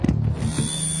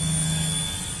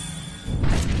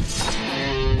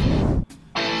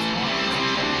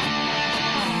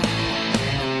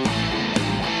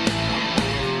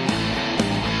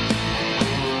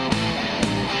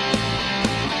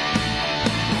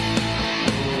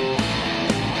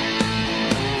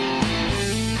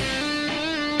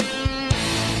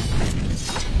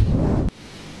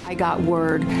got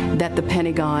word that the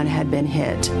Pentagon had been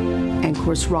hit. And of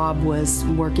course, Rob was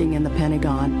working in the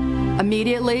Pentagon.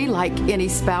 Immediately, like any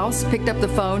spouse, picked up the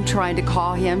phone trying to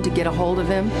call him to get a hold of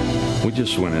him. We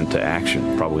just went into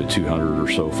action. Probably 200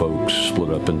 or so folks split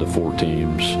up into 4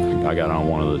 teams. I got on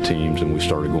one of the teams and we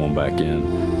started going back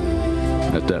in.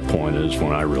 At that point is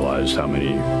when I realized how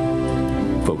many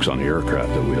folks on the aircraft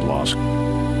that we had lost.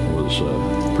 It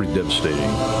was pretty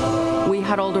devastating. We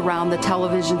huddled around the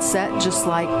television set just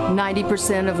like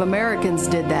 90% of Americans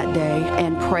did that day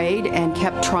and prayed and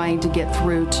kept trying to get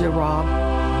through to Rob.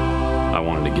 I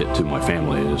wanted to get to my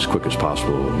family as quick as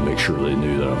possible and make sure they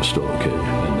knew that I was still okay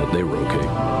and that they were okay.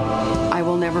 I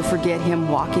will never forget him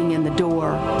walking in the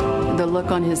door, the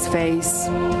look on his face,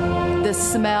 the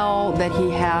smell that he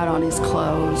had on his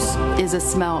clothes is a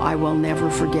smell I will never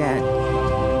forget.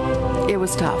 It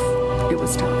was tough. It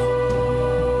was tough.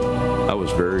 I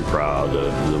was very proud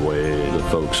of the way the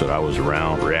folks that I was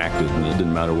around reacted, and it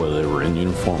didn't matter whether they were in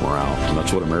uniform or out. And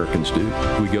that's what Americans do.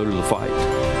 We go to the fight.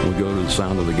 We go to the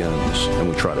sound of the guns, and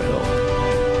we try to help.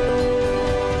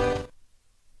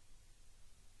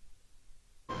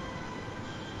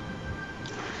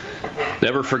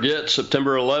 Never forget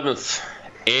September 11th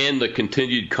and the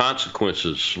continued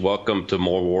consequences. Welcome to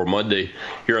More War Monday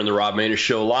here on the Rob Maness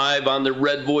Show, live on the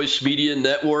Red Voice Media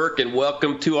Network, and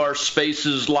welcome to our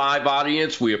Spaces live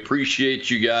audience. We appreciate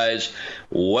you guys.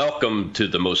 Welcome to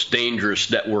the most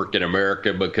dangerous network in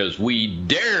America, because we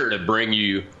dare to bring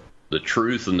you the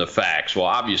truth and the facts. Well,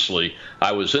 obviously,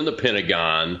 I was in the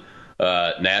Pentagon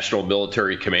National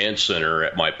Military Command Center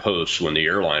at my post when the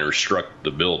airliner struck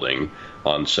the building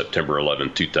on September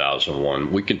 11,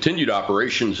 2001. We continued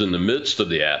operations in the midst of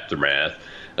the aftermath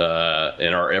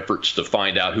in our efforts to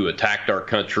find out who attacked our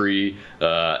country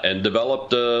and developed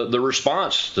the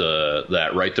response to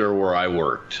that right there where I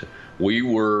worked. We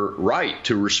were right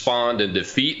to respond and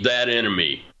defeat that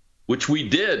enemy, which we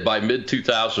did by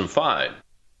mid-2005.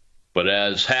 But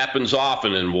as happens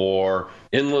often in war,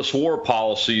 endless war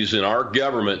policies in our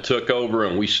government took over,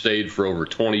 and we stayed for over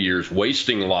 20 years,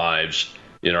 wasting lives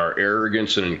in our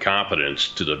arrogance and incompetence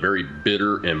to the very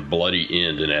bitter and bloody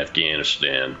end in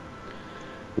Afghanistan.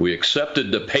 We accepted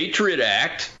the Patriot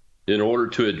Act in order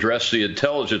to address the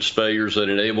intelligence failures that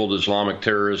enabled Islamic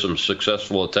terrorism's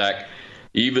successful attack,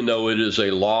 even though it is a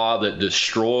law that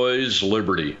destroys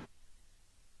liberty.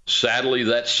 Sadly,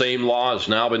 that same law has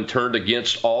now been turned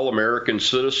against all American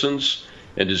citizens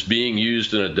and is being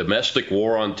used in a domestic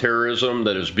war on terrorism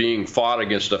that is being fought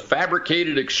against a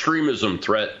fabricated extremism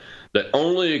threat that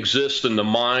only exists in the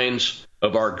minds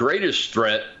of our greatest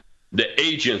threat, the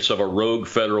agents of a rogue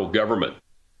federal government.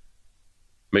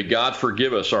 May God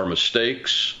forgive us our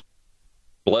mistakes,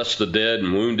 bless the dead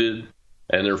and wounded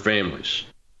and their families.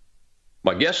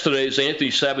 My guest today is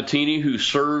Anthony Sabatini, who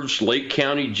serves Lake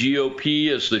County GOP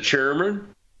as the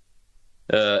chairman,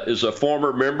 is a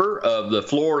former member of the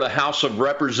Florida House of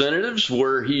Representatives,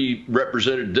 where he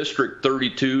represented District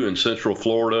 32 in Central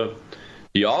Florida.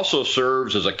 He also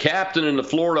serves as a captain in the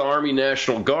Florida Army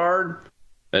National Guard,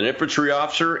 an infantry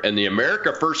officer, and the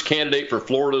America First candidate for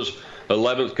Florida's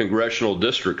 11th congressional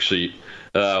district seat.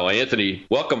 Anthony,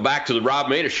 welcome back to the Rob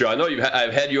Maness Show. I know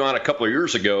I've had you on a couple of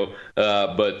years ago,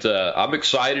 but I'm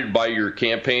excited by your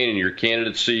campaign and your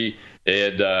candidacy,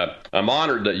 and I'm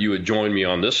honored that you would join me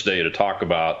on this day to talk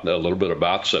about a little bit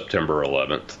about September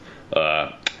 11th.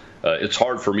 It's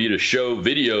hard for me to show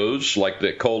videos like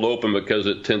the cold open because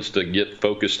it tends to get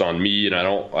focused on me, and I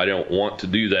don't want to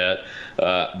do that.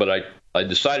 But I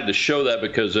decided to show that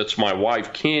because that's my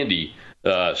wife, Candy,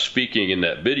 speaking in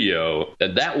that video,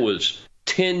 and that was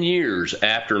 10 years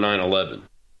after 9/11.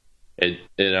 And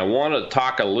I want to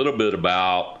talk a little bit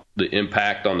about the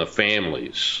impact on the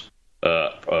families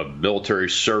of military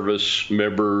service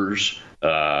members,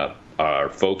 our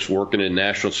folks working in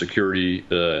national security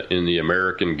in the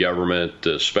American government,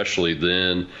 especially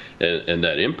then, and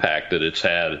that impact that it's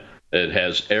had. It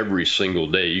has every single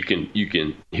day. You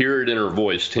can hear it in her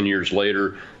voice 10 years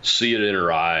later, see it in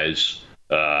her eyes,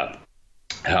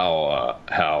 how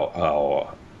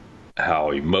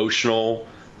emotional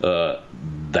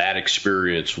that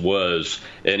experience was.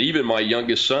 And even my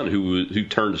youngest son, who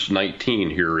turns 19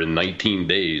 here in 19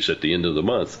 days at the end of the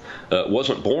month,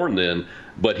 wasn't born then,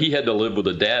 but he had to live with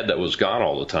a dad that was gone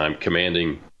all the time,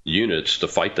 commanding units to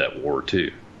fight that war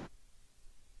too.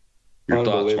 Your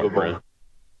thoughts, my friend?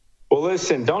 Well,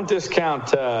 listen, don't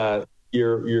discount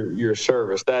your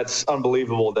service. That's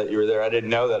unbelievable that you were there. I didn't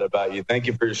know that about you. Thank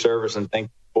you for your service, and thank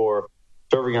you for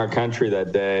serving our country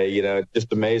that day. You know,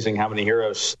 just amazing how many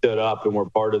heroes stood up and were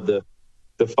part of the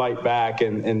fight back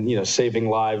and saving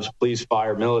lives, police,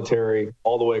 fire, military,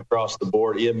 all the way across the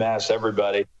board, EMS,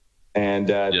 everybody. and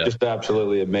just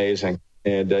absolutely amazing.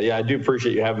 And I do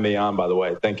appreciate you having me on, by the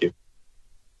way. Thank you.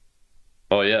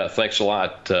 Oh yeah, thanks a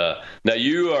lot. Now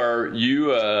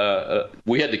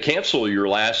we had to cancel your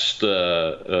last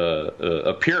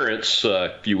appearance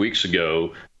a few weeks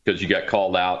ago because you got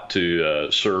called out to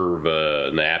serve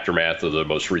in the aftermath of the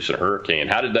most recent hurricane.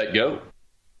 How did that go?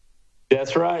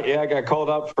 That's right. Yeah, I got called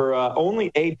up for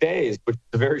only 8 days, which is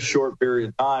a very short period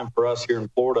of time for us here in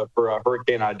Florida for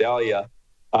Hurricane Idalia.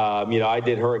 I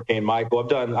did Hurricane Michael. I've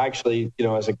done actually,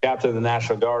 as a captain of the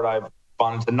National Guard, I've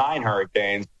gone into 9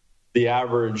 hurricanes. The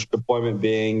average deployment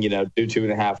being,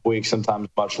 2.5 weeks, sometimes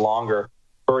much longer.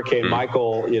 Hurricane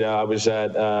Michael, I was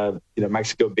at,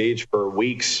 Mexico Beach for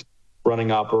weeks,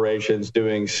 running operations,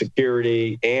 doing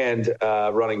security and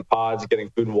running pods,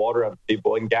 getting food and water out to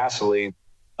people and gasoline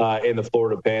in the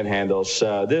Florida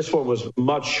panhandles. This one was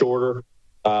much shorter,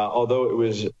 although it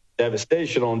was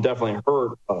devastational and definitely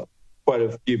hurt quite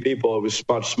a few people. It was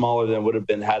much smaller than would have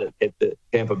been had it hit the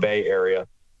Tampa Bay area.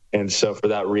 And so for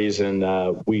that reason,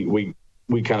 we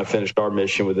kind of finished our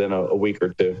mission within a week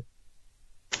or two.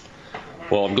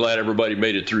 Well, I'm glad everybody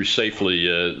made it through safely.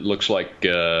 Looks like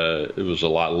it was a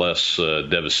lot less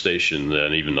devastation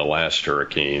than even the last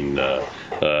hurricane.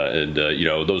 And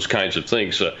those kinds of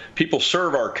things. People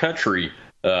serve our country,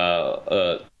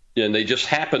 and they just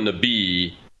happen to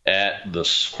be at the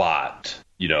spot.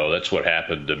 That's what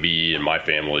happened to me and my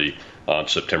family on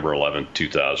September 11th,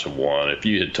 2001. If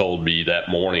you had told me that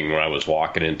morning when I was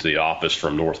walking into the office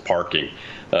from North Parking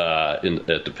at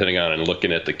the Pentagon and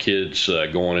looking at the kids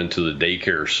going into the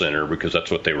daycare center, because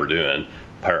that's what they were doing.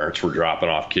 Parents were dropping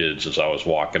off kids as I was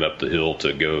walking up the hill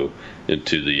to go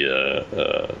into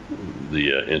the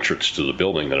entrance to the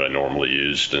building that I normally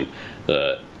used. And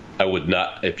I would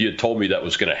not, if you had told me that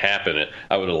was going to happen,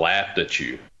 I would have laughed at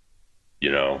you,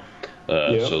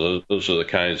 So those are the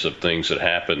kinds of things that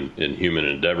happen in human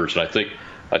endeavors. And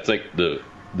I think the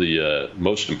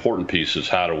most important piece is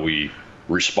how do we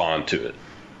respond to it?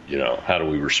 How do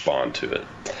we respond to it?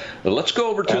 But let's go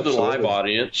over to the live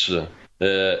audience and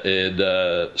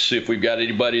see if we've got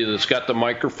anybody that's got the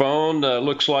microphone.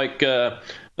 Looks like I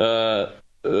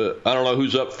don't know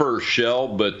who's up first,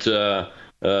 Shell, but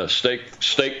Steak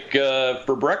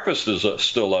for Breakfast is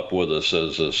still up with us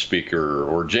as a speaker,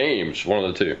 or James, one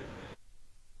of the two.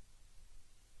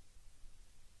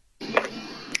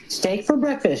 Steak for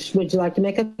Breakfast, would you like to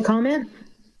make a comment?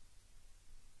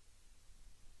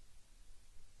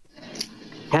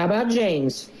 How about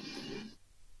James?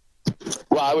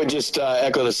 Well, I would just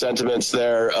echo the sentiments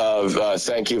there of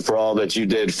thank you for all that you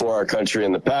did for our country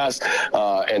in the past,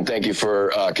 and thank you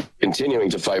for continuing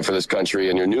to fight for this country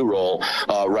in your new role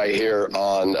right here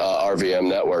on RVM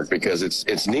Network, because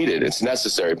it's needed, it's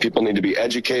necessary. People need to be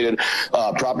educated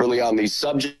properly on these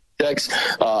subjects,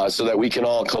 so that we can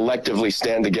all collectively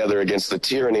stand together against the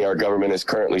tyranny our government is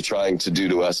currently trying to do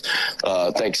to us.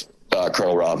 Thanks,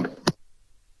 Colonel Rob.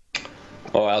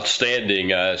 Oh,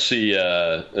 outstanding. I see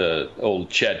old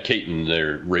Chad Caton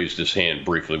there raised his hand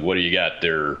briefly. What do you got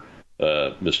there,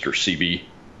 Mr. CB?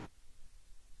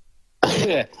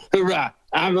 Hoorah.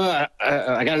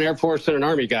 I got an Air Force and an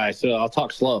Army guy, so I'll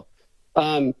talk slow.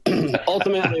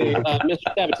 Ultimately, Mr.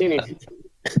 Sabatini,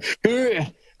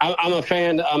 I'm a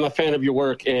fan of your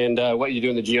work and what you do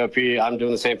in the GOP. I'm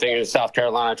doing the same thing in South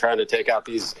Carolina, trying to take out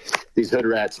these hood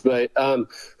rats. But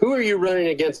who are you running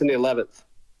against in the 11th?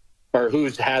 Or who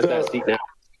has that seat now?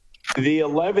 The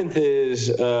 11th is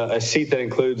a seat that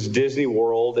includes Disney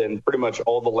World and pretty much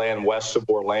all the land west of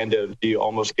Orlando. You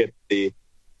almost get the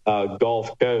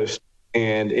Gulf Coast.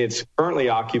 And it's currently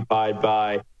occupied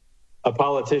by a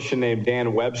politician named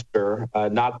Dan Webster,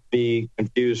 not to be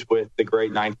confused with the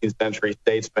great 19th century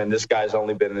statesman. This guy's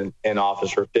only been in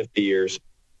office for 50 years,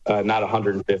 not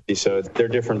 150. So they're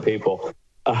different people.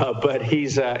 But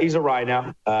he's a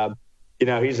rhino.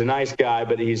 He's a nice guy,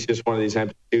 but he's just one of these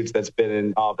empty suits that's been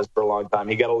in office for a long time.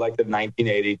 He got elected in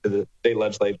 1980 to the state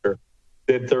legislature,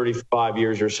 did 35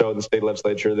 years or so in the state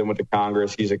legislature, then went to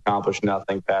Congress. He's accomplished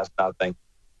nothing, passed nothing,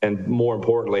 and more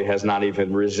importantly, has not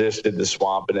even resisted the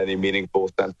swamp in any meaningful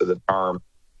sense of the term.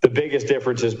 The biggest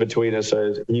differences between us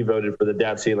is he voted for the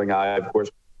debt ceiling. I, of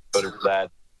course, voted for that.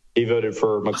 He voted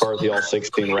for McCarthy all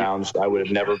 16 rounds. I would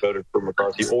have never voted for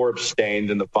McCarthy or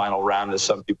abstained in the final round, as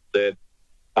some people did.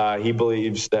 He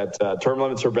believes that term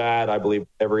limits are bad. I believe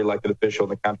every elected official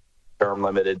in the country is term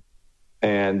limited.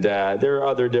 And there are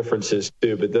other differences,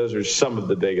 too, but those are some of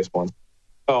the biggest ones.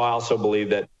 I also believe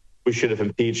that we should have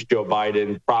impeached Joe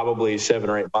Biden probably 7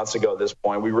 or 8 months ago at this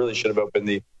point. We really should have opened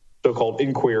the so-called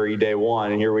inquiry day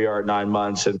one, and here we are at 9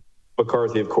 months. And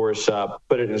McCarthy, of course,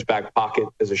 put it in his back pocket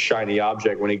as a shiny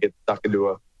object when he gets stuck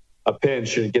into a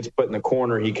pinch and it gets put in the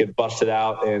corner, he could bust it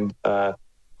out and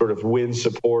sort of win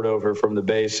support over from the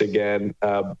base again,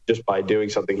 just by doing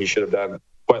something he should have done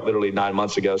quite literally 9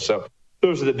 months ago. So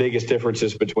those are the biggest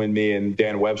differences between me and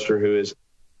Dan Webster, who is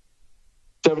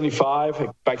 75,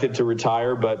 expected to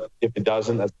retire, but if it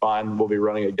doesn't, that's fine. We'll be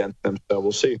running against him, so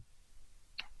we'll see.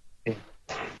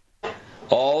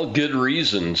 All good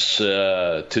reasons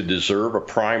to deserve a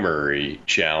primary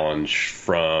challenge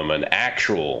from an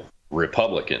actual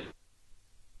Republican.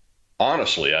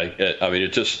 Honestly, I mean,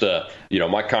 it just,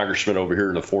 my congressman over here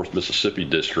in the 4th Mississippi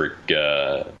District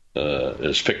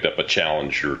has picked up a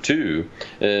challenge or two.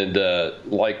 And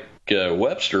like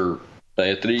Webster,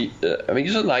 Anthony, I mean,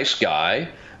 he's a nice guy.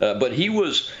 But he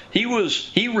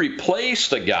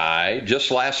replaced a guy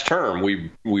just last term.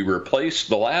 We replaced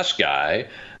the last guy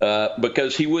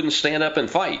because he wouldn't stand up and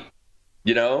fight,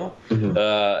 mm-hmm.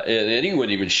 And he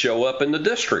wouldn't even show up in the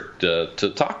district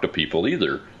to talk to people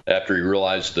either after he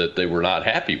realized that they were not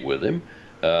happy with him.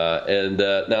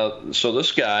 Now, so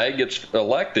this guy gets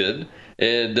elected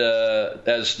and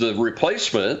as the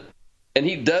replacement, and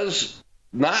he does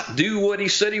not do what he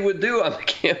said he would do on the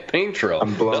campaign trail.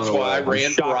 That's why I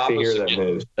ran for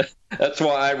office. That's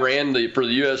why I ran for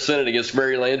the U.S. Senate against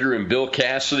Mary Landrieu and Bill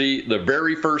Cassidy the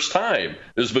very first time.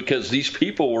 It was because these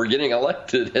people were getting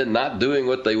elected and not doing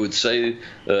what they would say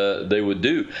they would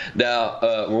do.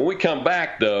 Now, when we come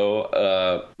back,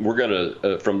 though, we're going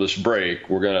to, from this break,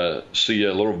 we're going to see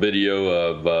a little video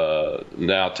of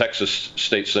now Texas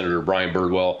State Senator Brian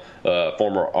Birdwell,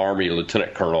 former Army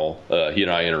Lieutenant Colonel. He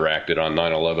and I interacted on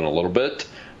 9/11 a little bit,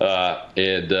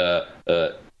 and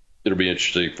it'll be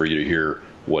interesting for you to hear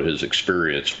what his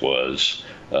experience was.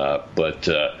 But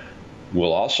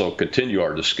we'll also continue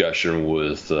our discussion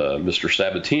with Mr.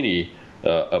 Sabatini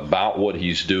about what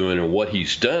he's doing and what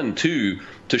he's done, to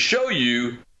show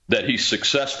you that he's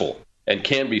successful and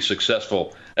can be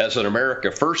successful as an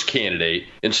America First candidate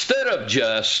instead of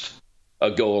just a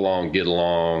go along, get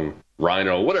along,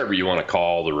 rhino, whatever you want to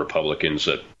call the Republicans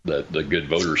that the good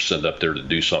voters send up there to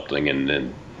do something and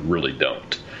then really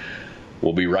don't.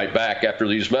 We'll be right back after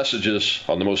these messages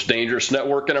on the most dangerous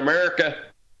network in America.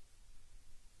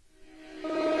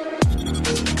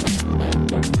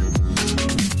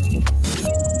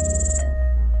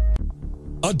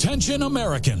 Attention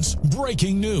Americans,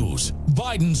 breaking news.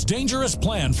 Biden's dangerous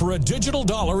plan for a digital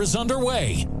dollar is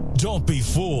underway. Don't be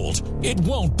fooled. It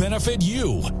won't benefit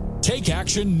you. Take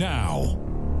action now.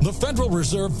 The Federal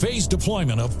Reserve phased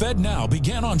deployment of FedNow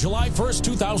began on July 1st,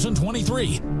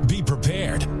 2023. Be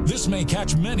prepared. This may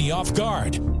catch many off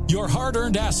guard. Your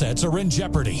hard-earned assets are in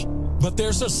jeopardy. But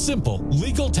there's a simple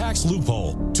legal tax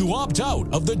loophole to opt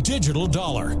out of the digital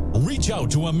dollar. Reach out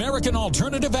to American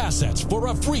Alternative Assets for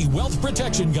a free wealth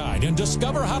protection guide and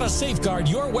discover how to safeguard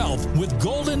your wealth with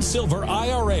gold and silver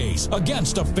IRAs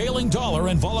against a failing dollar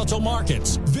and volatile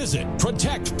markets. Visit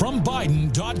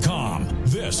protectfrombiden.com.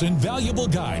 This invaluable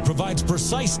guide provides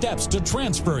precise steps to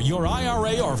transfer your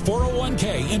IRA or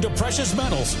 401k into precious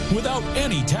metals without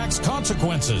any tax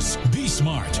consequences. Be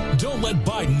smart. Don't let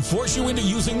Biden force you into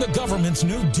using the government's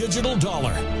new digital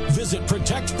dollar. Visit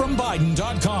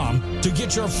protectfrombiden.com to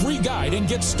get your free guide and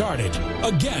get started.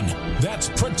 Again, that's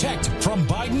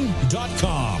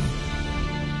protectfrombiden.com.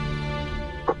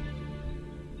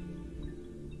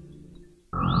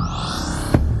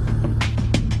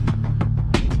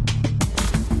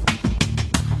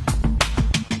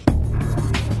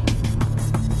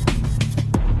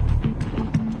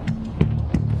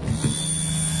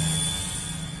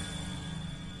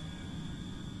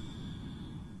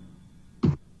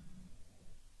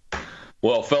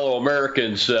 Well, fellow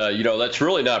Americans, that's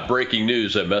really not breaking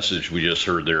news, that message we just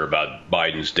heard there about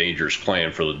Biden's dangerous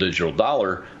plan for the digital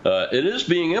dollar. It is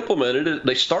being implemented.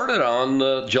 They started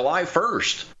on July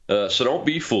 1st, so don't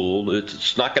be fooled.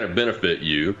 It's not going to benefit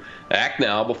you. Act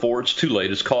now before it's too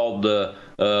late. It's called the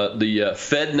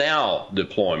FedNow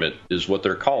deployment is what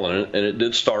they're calling it, and it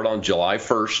did start on July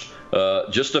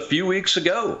 1st, just a few weeks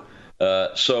ago.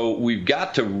 So we've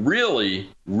got to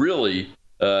really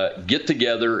get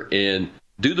together and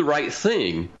do the right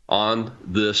thing on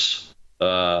this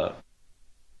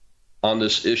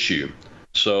issue.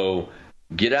 So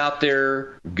get out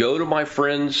there, go to my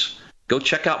friends, go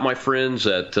check out my friends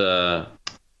at the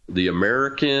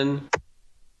American.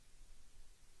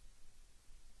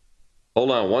 Hold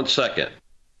on 1 second.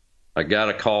 I got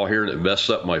a call here that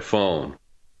messed up my phone.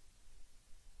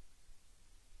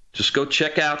 Just go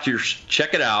check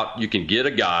it out. You can get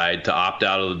a guide to opt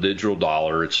out of the digital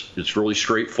dollar. It's really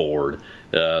straightforward.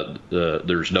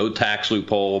 There's no tax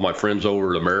loophole. My friends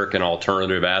over at American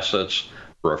Alternative Assets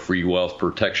for a free wealth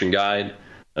protection guide.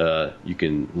 You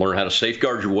can learn how to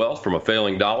safeguard your wealth from a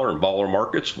failing dollar and volatile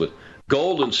markets with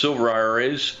gold and silver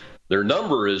IRAs. Their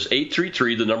number is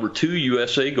 833, the number 2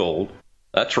 USA Gold.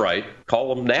 That's right.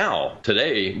 Call them now,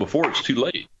 today, before it's too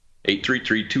late.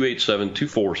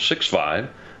 833-287-2465.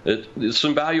 This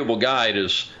invaluable guide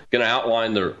is going to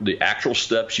outline the actual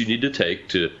steps you need to take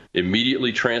to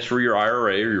immediately transfer your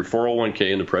IRA or your 401k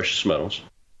into precious metals,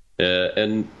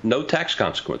 and no tax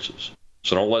consequences.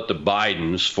 So don't let the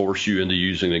Bidens force you into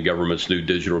using the government's new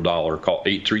digital dollar. Call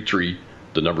 833,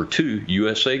 the number 2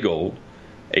 USA Gold,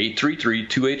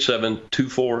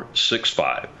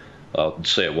 833-287-2465. I'll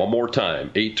say it one more time,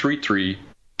 833-2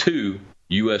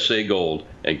 USA Gold,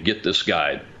 and get this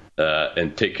guide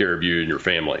and take care of you and your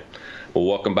family. Well,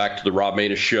 welcome back to the Rob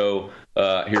Maness Show.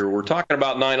 Here we're talking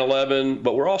about 9/11,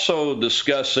 but we're also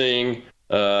discussing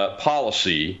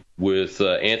policy with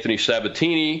Anthony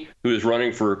Sabatini, who is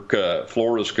running for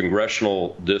Florida's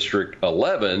Congressional District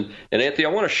 11. And Anthony, I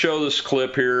want to show this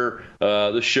clip here.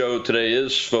 This show today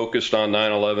is focused on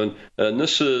 9/11, and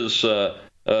this is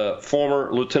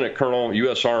former Lieutenant Colonel,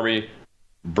 U.S. Army,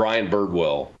 Brian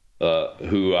Birdwell,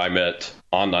 who I met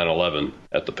on 9/11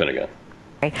 at the Pentagon.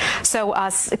 So,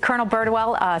 Colonel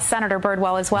Birdwell, Senator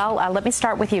Birdwell as well, let me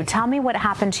start with you. Tell me what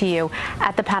happened to you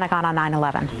at the Pentagon on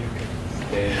 9/11.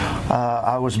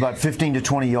 I was about 15 to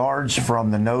 20 yards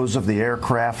from the nose of the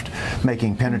aircraft,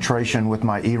 making penetration with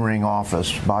my E-ring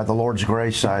office. By the Lord's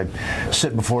grace, I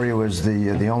sit before you as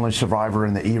the only survivor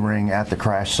in the E-ring at the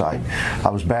crash site. I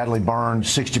was badly burned,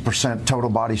 60% total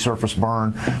body surface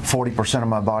burn, 40% of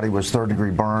my body was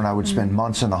third-degree burn. I would spend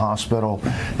months in the hospital,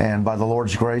 and by the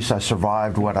Lord's grace, I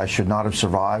survived what I should not have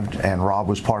survived, and Rob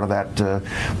was part of that,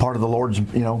 part of the Lord's,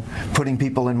 putting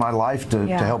people in my life to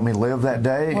help me live that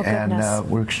day, and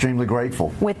we're extremely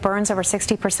grateful. With burns over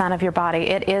 60% of your body,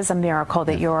 it is a miracle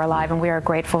that you're alive, and we are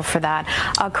grateful for that.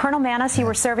 Colonel Maness, you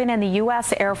were serving in the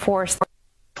U.S. Air Force.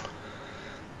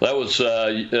 That was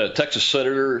Texas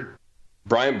Senator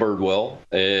Brian Birdwell,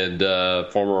 and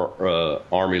former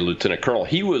Army Lieutenant Colonel.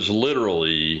 He was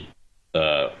literally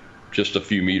just a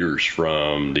few meters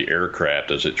from the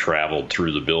aircraft as it traveled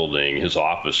through the building. His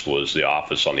office was the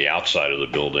office on the outside of the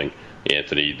building,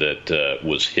 Anthony, that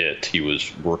was hit. He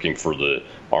was working for the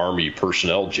Army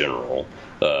Personnel General,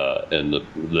 and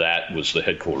that was the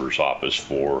headquarters office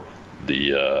for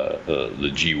the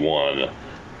G1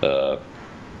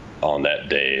 on that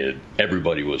day.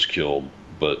 Everybody was killed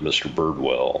but Mr.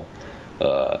 Birdwell,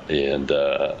 and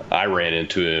I ran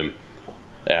into him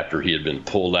after he had been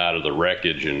pulled out of the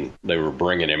wreckage, and they were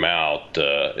bringing him out,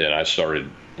 and I started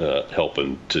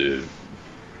helping to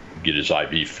get his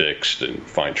IV fixed and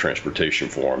find transportation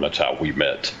for him. That's how we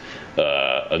met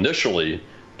initially,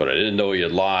 but I didn't know he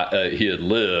had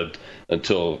lived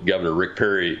until Governor Rick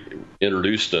Perry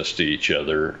introduced us to each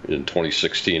other in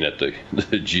 2016 at the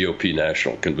GOP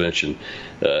National Convention.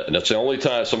 And that's the only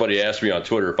time somebody asked me on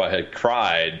Twitter if I had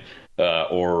cried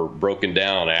or broken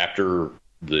down after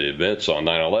the events on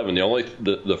 9/11.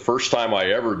 The first time I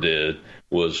ever did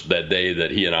was that day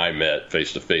that he and I met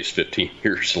face to face 15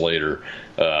 years later.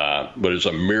 But it's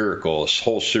a miracle, a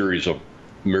whole series of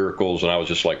miracles, and I was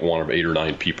just like one of 8 or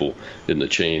 9 people in the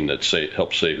chain that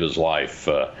helped save his life.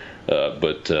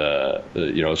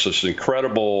 It's just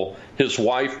incredible. His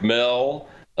wife Mel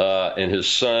and his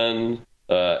son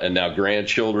and now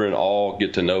grandchildren all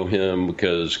get to know him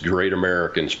because great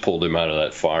Americans pulled him out of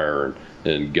that fire,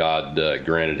 and God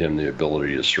granted him the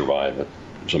ability to survive it.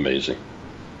 It was amazing.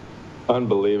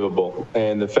 Unbelievable.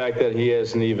 And the fact that he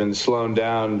hasn't even slowed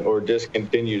down or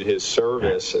discontinued his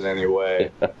service in any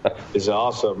way is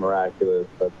also miraculous.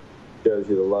 That shows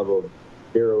you the level of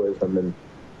heroism and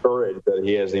courage that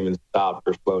he hasn't even stopped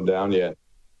or slowed down yet.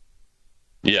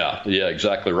 Yeah,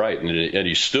 exactly right. And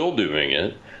he's still doing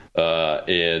it.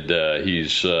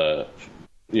 He's,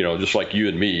 just like you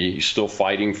and me, he's still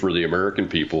fighting for the American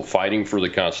people, fighting for the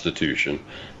Constitution,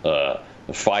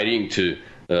 fighting to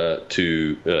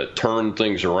turn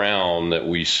things around that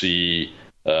we see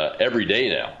every day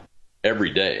now.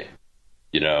 Every day.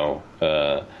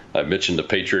 I mentioned the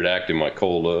Patriot Act in my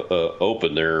cold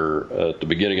open there at the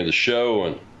beginning of the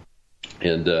show,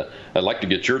 and I'd like to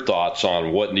get your thoughts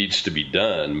on what needs to be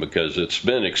done, because it's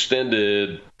been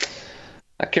extended.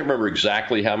 I can't remember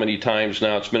exactly how many times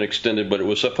now it's been extended, but it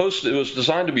was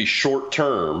designed to be short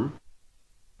term.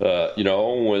 When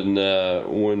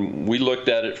we looked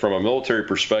at it from a military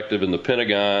perspective in the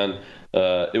Pentagon,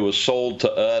 it was sold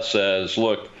to us as,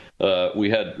 look, we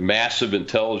had massive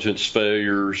intelligence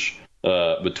failures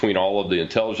between all of the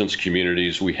intelligence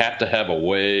communities. We have to have a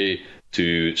way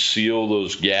to seal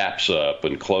those gaps up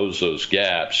and close those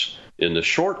gaps in the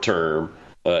short term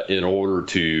in order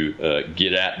to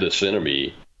get at this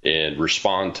enemy and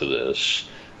respond to this.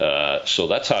 So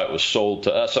that's how it was sold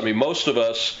to us. I mean, most of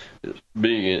us,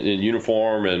 being in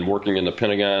uniform and working in the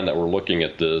Pentagon that were looking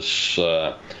at this,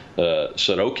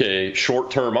 said, okay,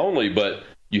 short term only, but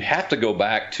you have to go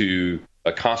back to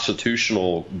a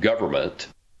constitutional government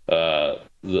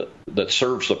that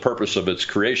serves the purpose of its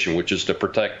creation, which is to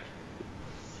protect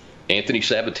Anthony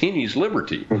Sabatini's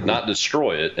liberty, not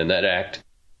destroy it. And that act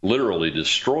literally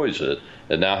destroys it,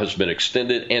 and now has been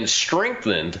extended and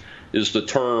strengthened is the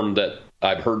term that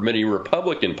I've heard many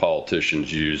Republican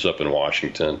politicians use up in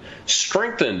Washington.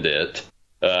 Strengthened it,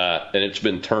 and it's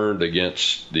been turned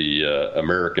against the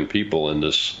American people in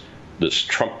this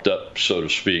trumped up, so to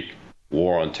speak,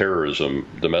 war on terrorism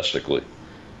domestically.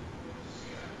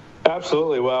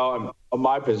 Absolutely. Well,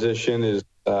 my position is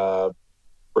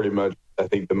pretty much, I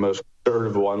think, the most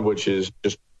conservative one, which is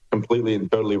just completely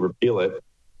and totally repeal it.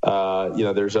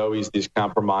 There's always these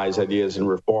compromise ideas and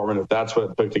reform, and if that's what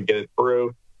it took to get it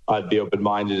through, I'd be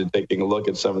open-minded to taking a look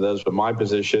at some of those. But my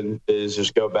position is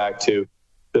just go back to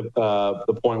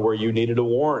the point where you needed a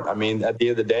warrant. I mean, at the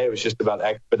end of the day, it was just about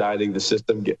expediting the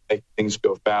system, making things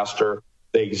go faster.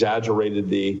 They exaggerated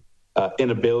the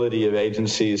inability of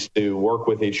agencies to work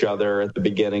with each other at the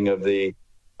beginning of the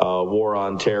war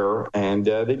on terror, and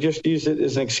they just used it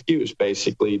as an excuse,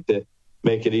 basically, to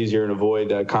make it easier and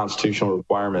avoid constitutional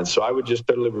requirements. So I would just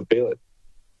totally repeal it.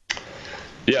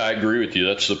 Yeah, I agree with you.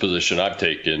 That's the position I've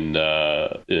taken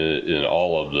in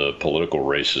all of the political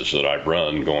races that I've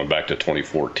run going back to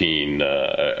 2014.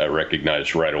 I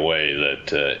recognized right away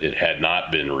that it had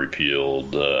not been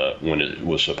repealed when it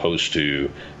was supposed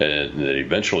to, and that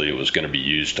eventually it was going to be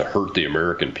used to hurt the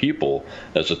American people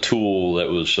as a tool that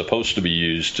was supposed to be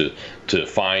used to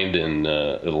find and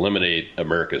eliminate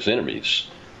America's enemies.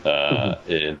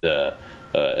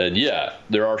 And yeah,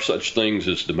 there are such things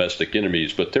as domestic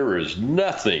enemies, but there is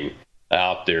nothing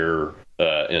out there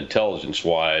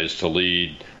intelligence-wise to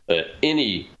lead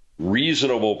any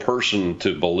reasonable person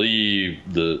to believe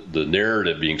the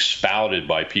narrative being spouted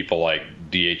by people like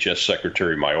DHS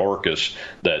Secretary Mayorkas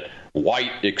that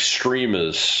white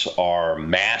extremists are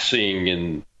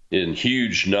massing in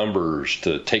huge numbers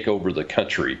to take over the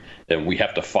country, and we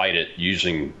have to fight it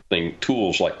using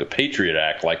tools like the Patriot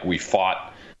Act, like we fought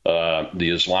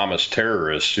the Islamist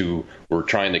terrorists who were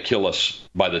trying to kill us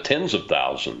by the tens of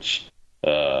thousands.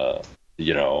 I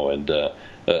mean,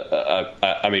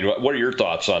 what are your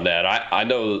thoughts on that? I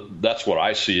know that's what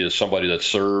I see as somebody that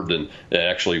served and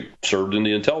actually served in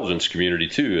the intelligence community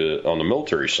too, on the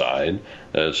military side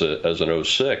as an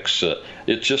 06.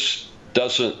 It just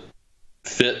doesn't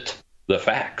fit the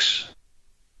facts.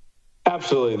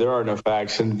 Absolutely. There are no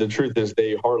facts. And the truth is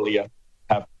they hardly have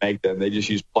to make them. They just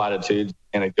use platitudes,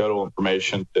 anecdotal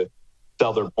information to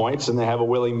sell their points, and they have a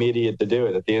willing media to do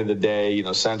it. At the end of the day,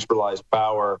 centralized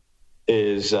power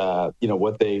is,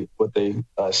 what they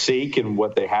seek and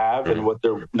what they have and what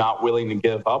they're not willing to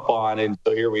give up on. And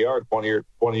so here we are 20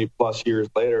 plus years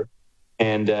later,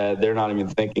 and they're not even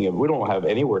thinking we don't have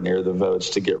anywhere near the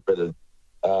votes to get rid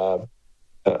of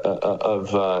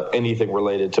anything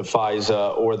related to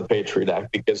FISA or the Patriot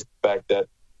Act, because of the fact that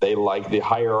they like the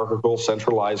hierarchical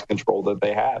centralized control that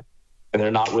they have, and they're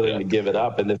not willing to give it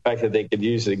up. And the fact that they could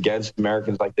use it against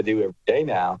Americans like they do every day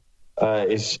now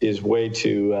is way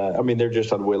too, they're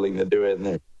just unwilling to do it.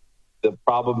 And the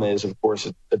problem is, of course,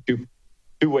 it's a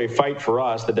two-way fight for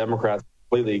us. The Democrats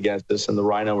completely against us, and the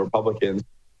Rhino Republicans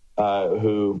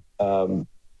who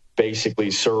basically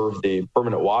serve the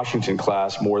permanent Washington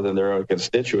class more than their own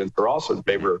constituents are also in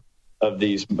favor of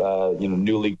these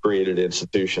newly created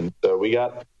institutions. So we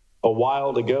got a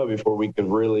while to go before we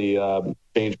can really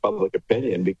change public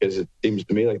opinion, because it seems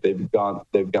to me like they've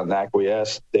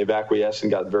acquiesced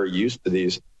and gotten very used to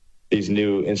these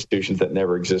new institutions that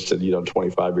never existed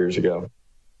 25 years ago.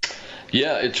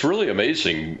 Yeah, it's really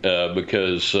amazing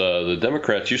because the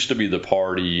Democrats used to be the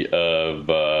party of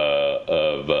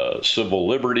civil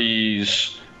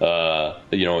liberties,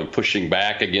 and pushing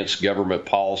back against government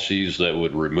policies that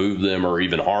would remove them or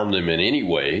even harm them in any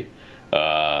way.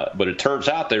 But it turns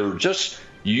out they were just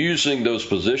using those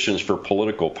positions for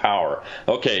political power.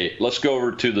 Okay, let's go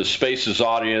over to the Spaces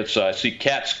audience. I see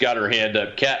Kat's got her hand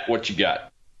up. Kat, what you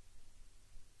got?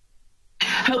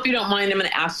 Hope you don't mind. I'm going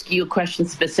to ask you a question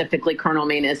specifically, Colonel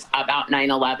Maness, about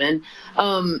 9/11.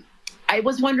 I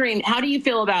was wondering, how do you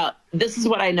feel about, this is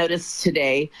what I noticed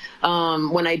today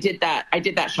when I did that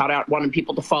shout out, wanted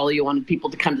people to follow you, wanted people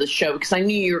to come to the show, because I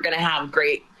knew you were going to have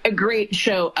great a great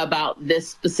show about this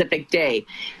specific day.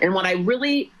 And what I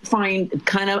really find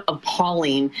kind of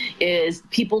appalling is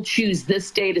people choose this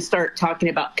day to start talking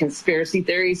about conspiracy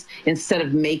theories instead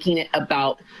of making it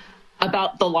about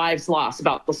the lives lost,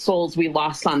 about the souls we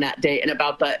lost on that day, and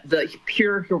about the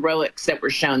pure heroics that were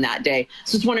shown that day.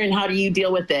 So just wondering, how do you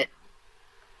deal with it?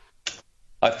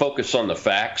 I focus on the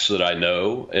facts that I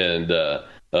know, and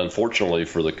unfortunately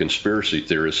for the conspiracy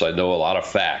theorists, I know a lot of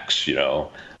facts, one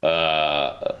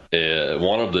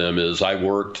of them is I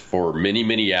worked for many,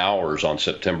 many hours on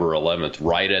September 11th,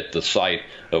 right at the site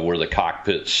of where the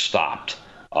cockpit stopped.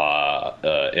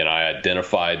 And I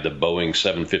identified the Boeing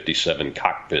 757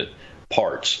 cockpit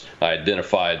parts. I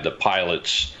identified the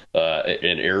pilots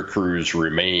and air crew's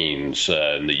remains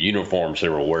and the uniforms they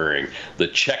were wearing, the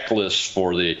checklist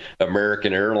for the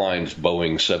American Airlines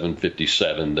Boeing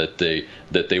 757 that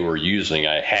they were using.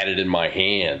 I had it in my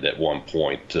hand at one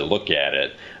point to look at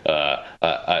it.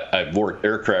 I've worked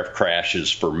aircraft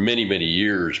crashes for many, many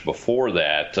years before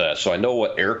that, so I know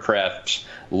what aircrafts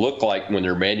look like when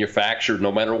they're manufactured, no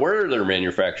matter where they're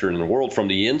manufactured in the world, from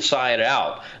the inside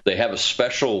out. They have a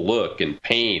special look and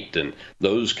paint and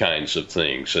those kinds of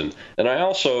things. And I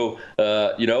also,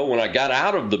 when I got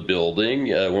out of the building,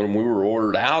 when we were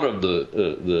ordered out of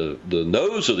the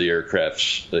nose of the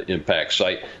aircraft's impact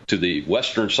site to the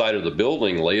western side of the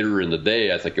building later in the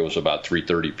day, I think it was about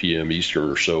 3:30 p.m. Eastern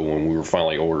or so, when we were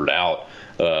finally ordered out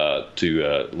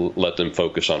to let them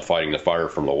focus on fighting the fire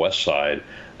from the west side.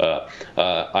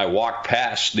 I walked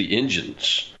past the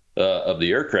engines of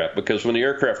the aircraft, because when the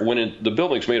aircraft went in, the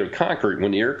building's made of concrete.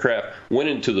 When the aircraft went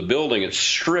into the building, it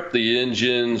stripped the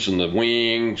engines and the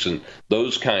wings and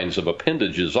those kinds of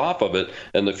appendages off of it,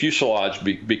 and the fuselage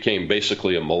became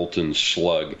basically a molten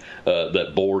slug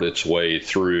that bored its way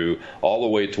through, all the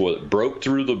way to it broke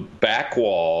through the back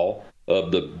wall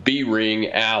of the B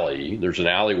ring alley. There's an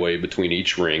alleyway between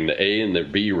each ring. The A and the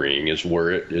B ring is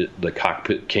where the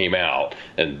cockpit came out,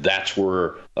 and that's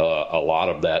where a lot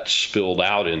of that spilled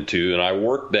out into. And I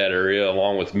worked that area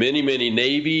along with many, many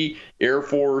Navy, Air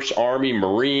Force, Army,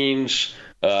 Marines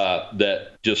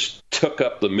that just took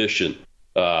up the mission.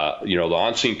 The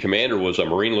on-scene commander was a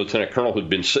Marine lieutenant colonel who'd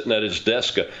been sitting at his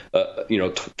desk,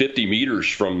 50 meters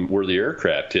from where the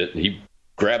aircraft hit, and he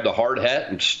grabbed a hard hat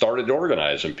and started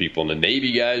organizing people. And the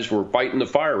Navy guys were fighting the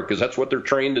fire because that's what they're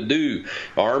trained to do.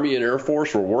 Army and Air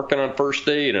Force were working on first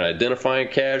aid and identifying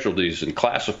casualties and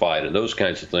classified and those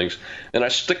kinds of things. And I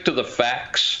stick to the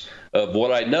facts of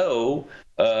what I know,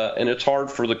 and it's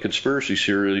hard for the conspiracy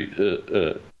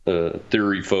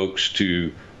theory folks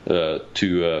to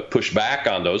push back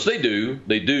on those. They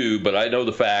do, but I know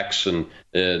the facts, and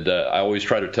I always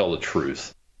try to tell the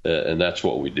truth, and that's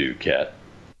what we do, Kat.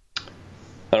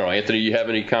 I don't know, Anthony, you have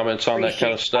any comments on that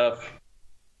kind of stuff?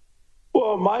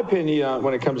 Well, my opinion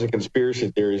when it comes to conspiracy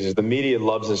theories is the media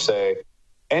loves to say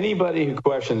anybody who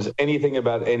questions anything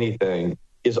about anything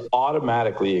is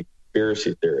automatically a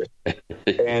conspiracy theorist.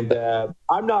 And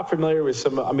I'm not familiar with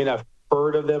I've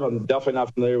heard of them. I'm definitely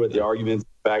not familiar with the arguments,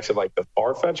 facts of like the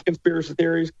far-fetched conspiracy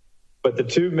theories. But the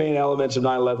two main elements of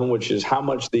 9/11, which is how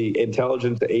much the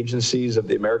intelligence agencies of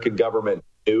the American government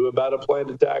knew about a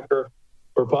planned attack or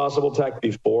possible attack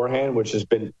beforehand, which has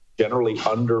been generally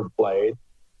underplayed.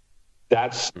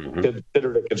 That's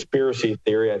considered a conspiracy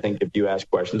theory, I think, if you ask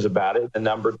questions about it. And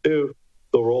number two,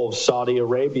 the role of Saudi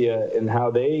Arabia and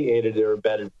how they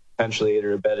potentially aided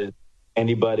or abetted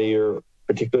anybody, or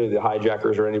particularly the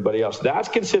hijackers or anybody else. That's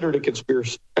considered a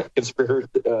conspiracy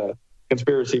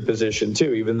position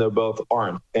too, even though both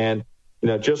aren't. And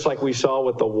just like we saw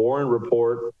with the Warren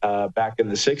report back in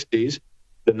the 60s,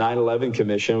 the 9/11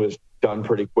 Commission was done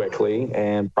pretty quickly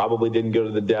and probably didn't go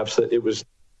to the depths that it was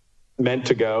meant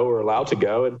to go or allowed to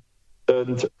go. And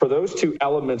for those two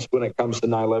elements, when it comes to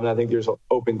 9/11, I think there's an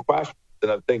open question.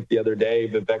 And I think the other day,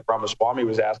 Vivek Ramaswamy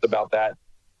was asked about that.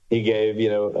 He gave,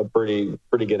 a pretty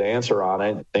good answer on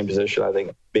it. Same position I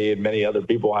think me and many other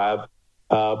people have.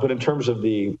 But in terms of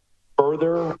the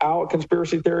further out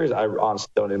conspiracy theories, I honestly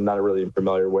I'm not really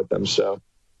familiar with them. So.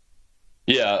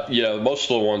 Yeah,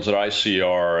 most of the ones that I see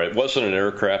it wasn't an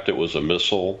aircraft, it was a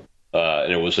missile,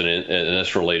 and and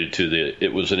that's related to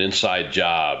it was an inside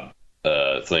job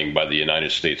thing by the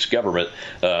United States government.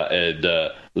 And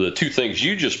the two things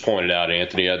you just pointed out,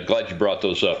 Anthony, I'm glad you brought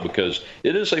those up, because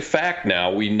it is a fact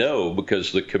now. We know,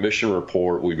 because the commission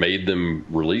report, we made them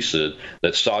release it,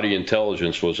 that Saudi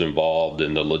intelligence was involved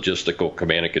in the logistical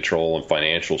command and control and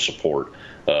financial support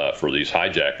for these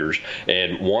hijackers.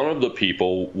 And one of the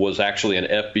people was actually an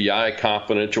FBI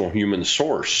confidential human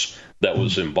source that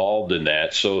was involved in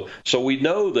that. So we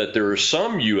know that there is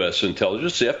some U.S.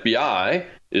 intelligence. The FBI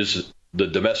is the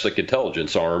domestic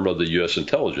intelligence arm of the U.S.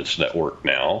 intelligence network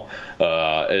now,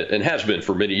 and has been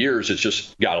for many years. It's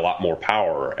just got a lot more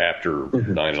power after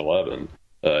 9/11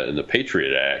 and the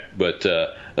Patriot Act.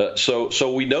 But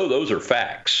so we know those are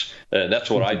facts, and that's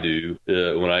what I do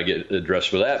when I get addressed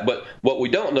for that. But what we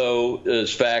don't know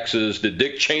as facts is, did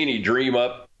Dick Cheney dream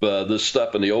up this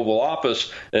stuff in the Oval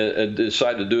Office and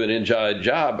decide to do an inside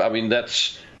job? I mean,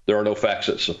 there are no facts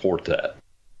that support that.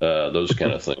 Those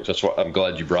kind of things. That's why I'm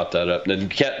glad you brought that up.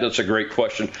 And Kent, that's a great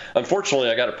question. Unfortunately,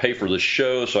 I got to pay for this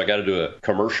show, so I got to do a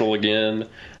commercial again.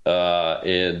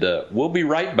 And we'll be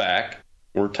right back.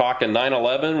 We're talking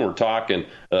 9/11. We're talking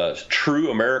true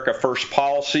America First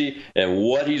policy and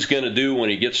what he's going to do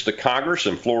when he gets to Congress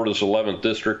in Florida's 11th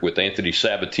District with Anthony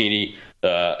Sabatini,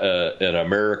 an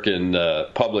American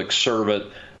public servant,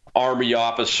 Army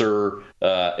officer,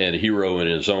 and hero in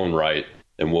his own right.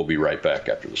 And we'll be right back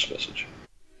after this message.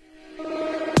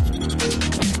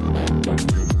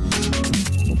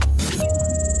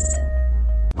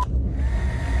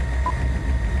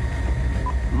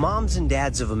 Moms and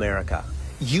dads of America,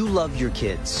 you love your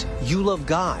kids. You love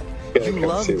God. You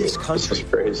love this country. This is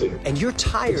crazy. And you're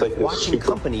tired of watching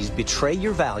companies betray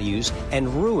your values and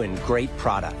ruin great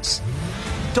products.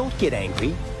 Don't get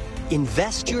angry.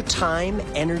 Invest your time,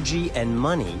 energy, and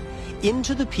money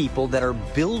into the people that are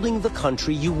building the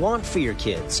country you want for your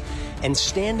kids and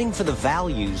standing for the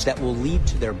values that will lead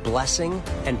to their blessing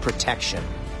and protection.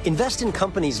 Invest in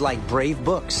companies like Brave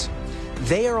Books.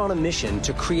 They are on a mission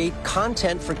to create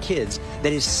content for kids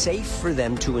that is safe for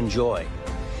them to enjoy.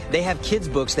 They have kids'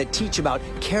 books that teach about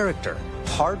character,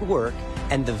 hard work,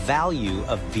 and the value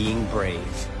of being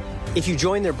brave. If you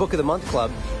join their Book of the Month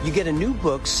Club, you get a new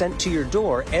book sent to your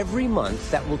door every month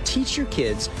that will teach your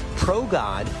kids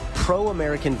pro-God,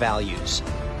 pro-American values.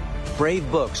 Brave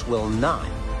Books will not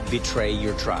betray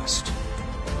your trust.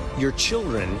 Your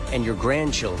children and your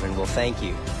grandchildren will thank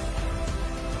you.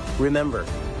 Remember,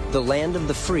 the land of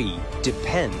the free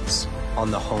depends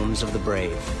on the homes of the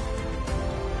brave.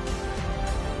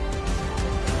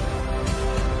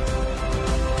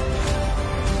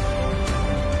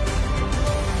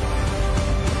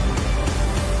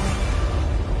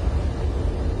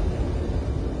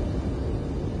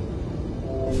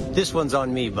 This one's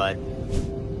on me, bud.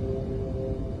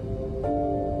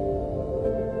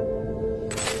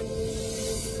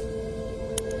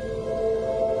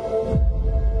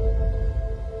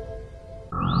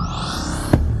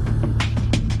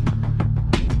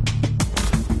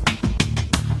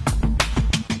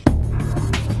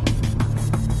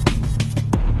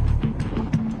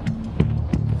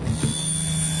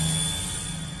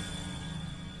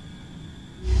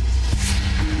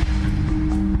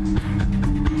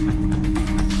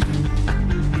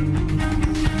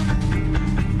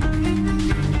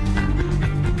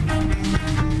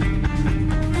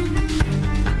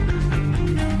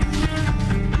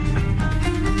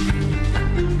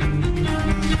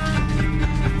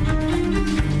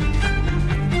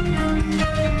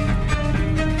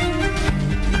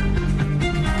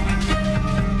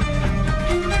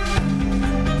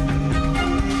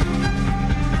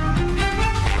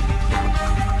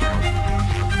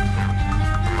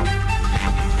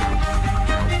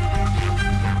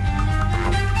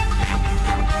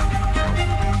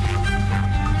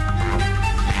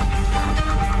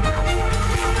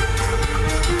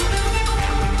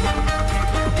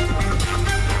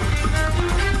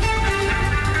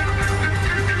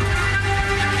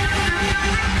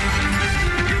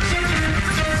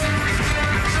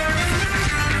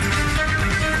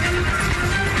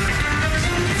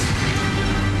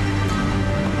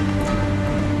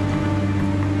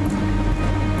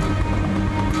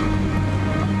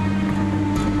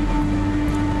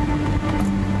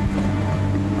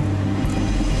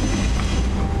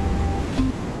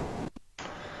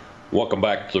 Welcome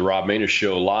back to the Rob Maness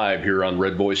Show live here on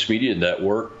Red Voice Media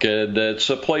Network. And it's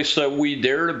a place that we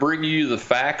dare to bring you the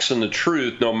facts and the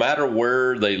truth, no matter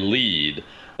where they lead.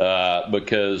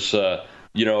 Because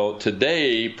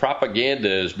today propaganda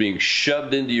is being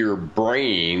shoved into your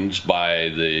brains by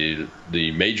the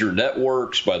major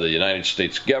networks, by the United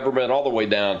States government, all the way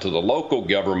down to the local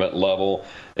government level.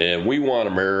 And we want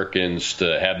Americans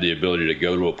to have the ability to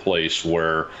go to a place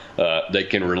where they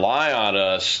can rely on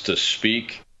us to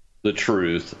speak the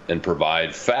truth and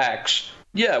provide facts.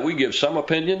 Yeah, we give some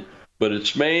opinion, but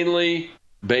it's mainly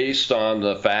based on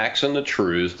the facts and the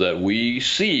truth that we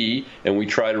see and we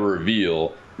try to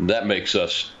reveal. That makes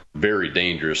us very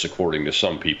dangerous, according to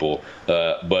some people.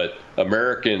 But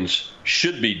Americans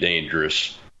should be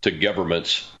dangerous to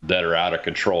governments that are out of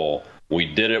control. We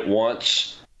did it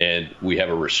once, and we have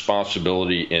a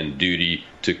responsibility and duty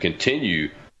to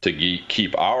continue to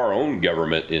keep our own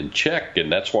government in check.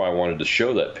 And that's why I wanted to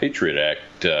show that Patriot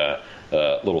Act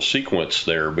little sequence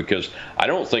there, because I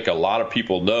don't think a lot of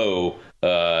people know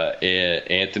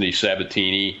Anthony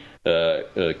Sabatini,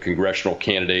 a congressional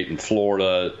candidate in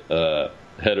Florida,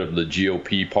 head of the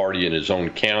GOP party in his own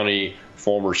county,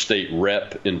 former state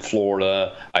rep in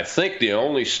Florida. I think the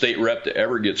only state rep to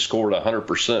ever get scored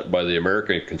 100% by the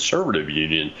American Conservative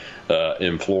Union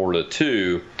in Florida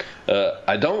too.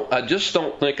 I just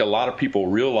don't think a lot of people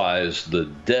realize the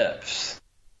depth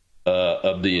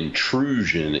of the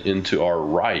intrusion into our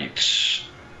rights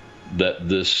that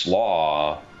this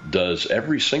law does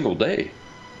every single day.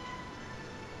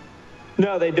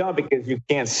 No, they don't, because you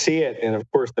can't see it. And of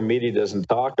course, the media doesn't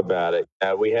talk about it.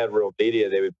 We had real media,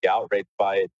 they would be outraged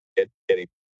by it.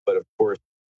 But of course,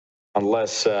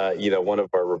 unless, one of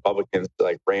our Republicans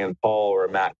like Rand Paul or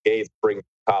Matt Gaetz brings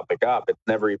the topic up, it's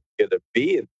never even going to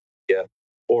be in the media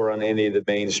or on any of the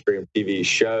mainstream TV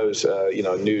shows,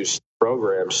 news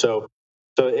programs. So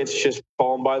it's just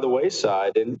fallen by the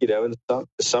wayside. And, to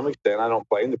some extent, I don't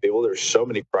blame the people. There's so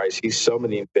many crises, so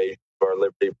many invasions of our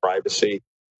liberty, privacy,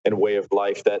 and way of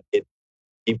life that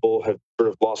people have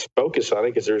sort of lost focus on it,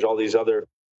 because there's all these other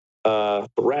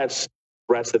threats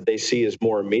that they see as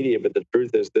more immediate. But the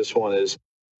truth is, this one is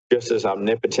just as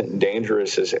omnipotent and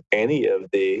dangerous as any of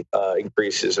the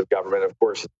increases of government. Of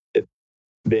course, it's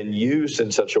been used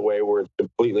in such a way where it's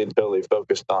completely and totally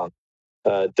focused on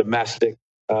domestic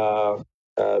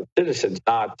citizens,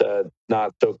 not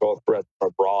so-called threats from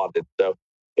abroad. And so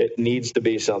it needs to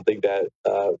be something that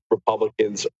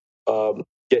Republicans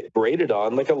get graded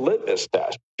on, like a litmus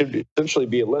test. It should essentially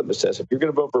be a litmus test. If you're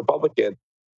going to vote for Republican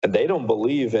and they don't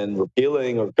believe in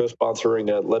repealing or co-sponsoring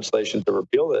a legislation to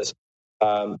repeal this,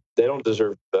 they don't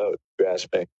deserve to vote, if you ask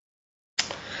me.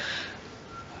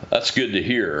 That's good to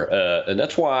hear. And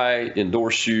that's why I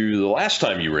endorsed you the last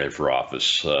time you ran for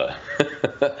office,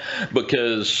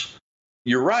 because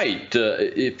you're right.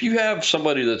 If you have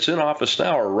somebody that's in office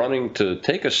now or running to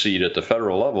take a seat at the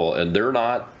federal level and they're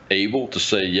not able to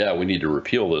say, yeah, we need to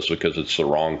repeal this because it's the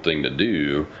wrong thing to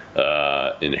do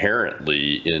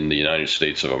inherently in the United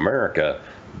States of America,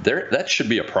 that should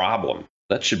be a problem.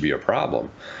 That should be a problem.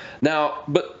 Now,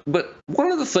 but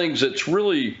one of the things that's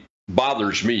really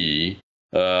bothers me,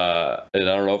 and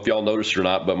I don't know if y'all noticed it or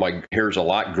not, but my hair's a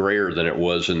lot grayer than it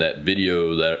was in that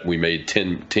video that we made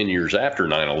 10 years after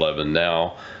 9/11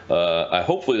 now.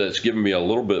 Hopefully that's given me a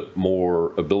little bit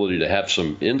more ability to have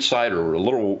some insight or a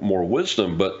little more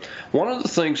wisdom. But one of the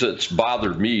things that's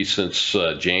bothered me since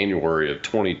January of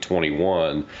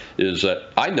 2021 is that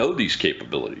I know these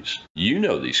capabilities. You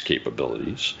know these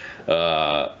capabilities.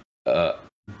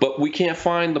 But we can't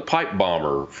find the pipe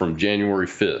bomber from January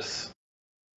 5th.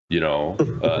 A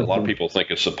lot of people think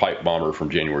it's a pipe bomber from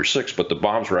January 6th, but the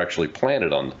bombs were actually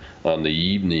planted on the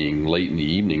evening, late in the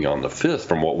evening on the 5th,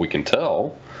 from what we can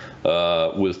tell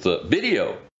with the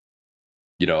video.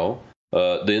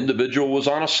 The individual was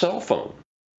on a cell phone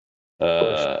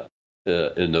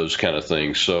and those kind of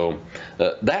things. So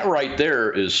that right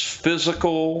there is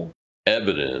physical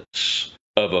evidence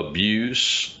of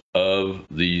abuse of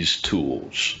these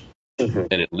tools. Mm-hmm.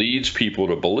 And it leads people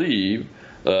to believe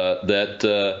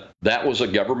that was a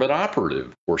government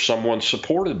operative or someone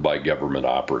supported by government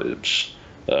operatives.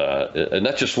 And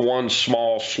that's just one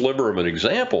small sliver of an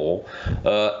example.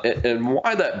 And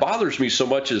why that bothers me so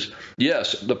much is,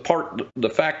 yes, the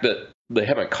fact that they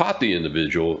haven't caught the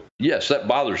individual, yes, that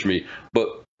bothers me.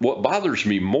 But what bothers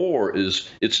me more is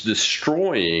it's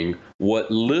destroying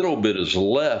what little bit is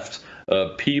left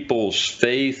of people's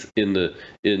faith in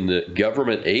the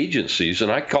government agencies.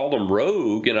 And I call them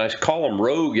rogue, and I call them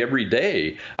rogue every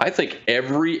day. I think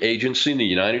every agency in the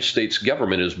United States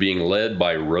government is being led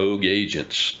by rogue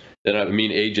agents. And I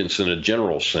mean agents in a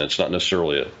general sense, not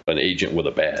necessarily an agent with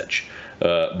a badge,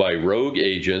 by rogue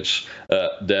agents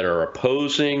that are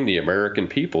opposing the American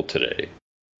people today.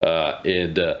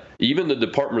 And even the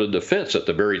Department of Defense at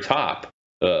the very top,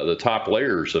 the top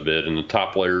layers of it and the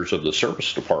top layers of the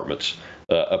service departments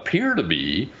appear to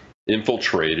be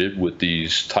infiltrated with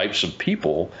these types of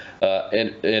people.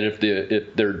 And if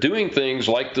they're doing things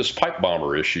like this pipe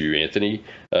bomber issue, Anthony,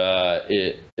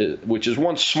 which is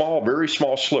one very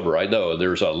small sliver. I know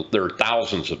there are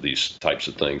thousands of these types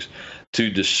of things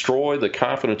to destroy the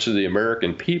confidence of the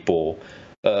American people.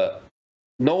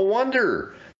 No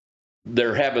wonder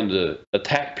they're having to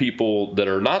attack people that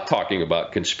are not talking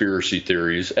about conspiracy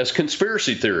theories as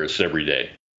conspiracy theorists every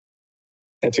day.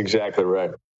 That's exactly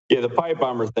right. Yeah, the pipe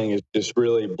bomber thing is just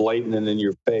really blatant and in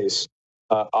your face.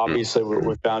 Obviously, what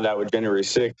we found out with January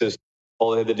 6th is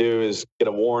all they had to do is get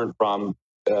a warrant from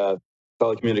the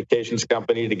telecommunications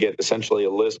company to get essentially a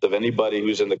list of anybody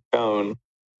who's in the cone,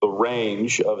 the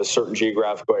range of a certain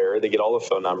geographical area. They get all the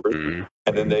phone numbers,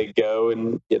 and then they go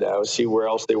and see where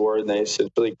else they were, and they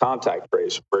essentially contact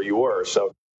trace where you were.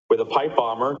 So with a pipe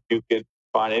bomber, you could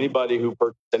find anybody who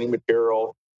purchased any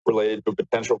material related to a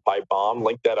potential pipe bomb,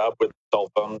 link that up with a cell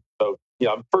phone. So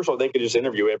first of all, they could just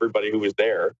interview everybody who was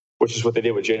there, which is what they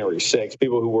did with January 6th.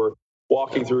 People who were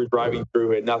walking through, driving through,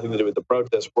 who had nothing to do with the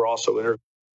protest were also interviewed.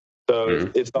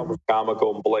 So it's almost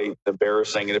comical and blatant,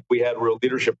 embarrassing. And if we had real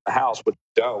leadership in the House, which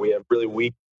we don't, we have really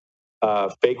weak,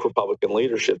 fake Republican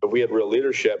leadership. If we had real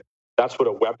leadership, that's what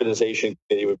a weaponization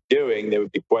committee would be doing. They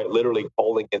would be quite literally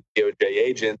calling in DOJ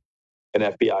agents and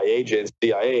FBI agents,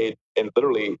 CIA, and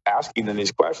literally asking them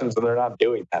these questions, and they're not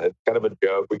doing that. It's kind of a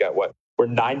joke. We got we're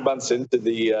 9 months into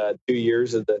the 2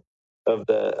 years of the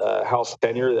House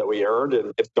tenure that we earned,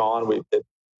 and it's gone. It's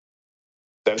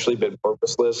essentially been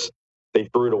purposeless. They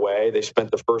threw it away. They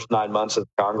spent the first 9 months of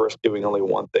Congress doing only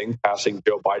one thing, passing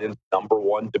Joe Biden's number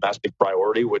one domestic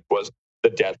priority, which was the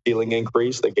debt ceiling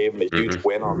increase. They gave him a huge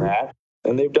win on that.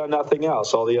 And they've done nothing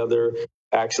else. All the other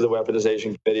acts of the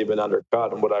weaponization committee have been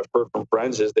undercut. And what I've heard from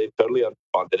friends is they've totally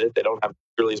underfunded it. They don't have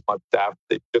nearly as much staff as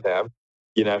they should have.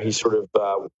 He sort of,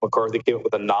 McCarthy came up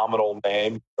with a nominal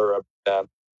name or a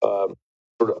sort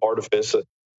of artifice, a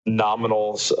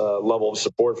nominal level of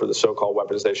support for the so-called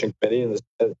weaponization committee. And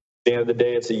at the end of the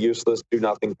day, it's a useless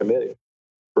do-nothing committee.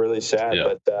 Really sad,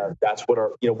 but that's what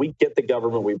we get the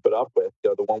government we put up with,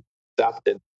 the one we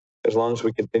accepted. As long as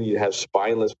we continue to have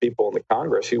spineless people in the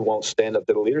Congress who won't stand up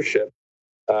to the leadership,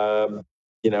 we're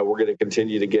going to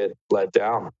continue to get let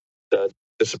down.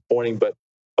 Disappointing, but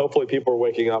hopefully people are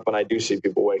waking up, and I do see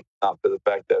people waking up to the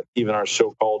fact that even our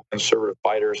so-called conservative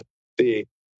fighters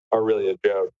are really a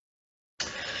joke.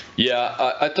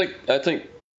 Yeah, I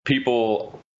think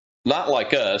people, not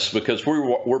like us, because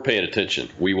we're paying attention.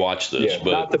 We watch this,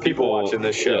 but not the people watching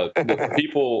this show.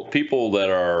 people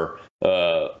that are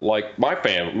like my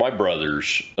family, my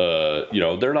brothers.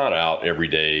 They're not out every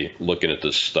day looking at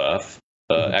this stuff.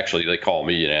 Actually, they call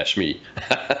me and ask me.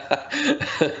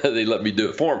 They let me do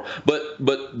it for them.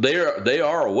 But they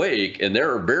are awake, and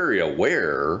they're very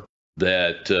aware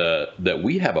that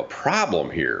we have a problem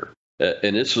here,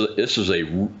 and this is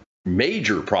a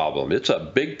major problem. It's a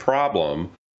big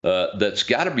problem. That's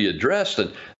got to be addressed,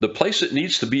 and the place it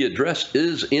needs to be addressed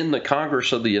is in the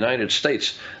Congress of the United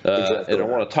States. Exactly. And I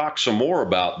want to talk some more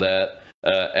about that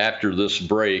after this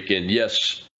break. And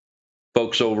yes,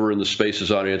 folks over in the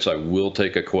Spaces audience, I will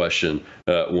take a question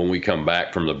when we come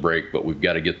back from the break, but we've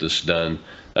got to get this done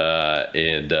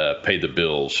and pay the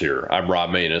bills here. I'm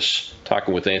Rob Maness,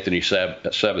 talking with Anthony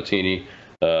Sabatini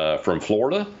from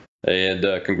Florida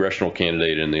and congressional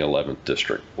candidate in the 11th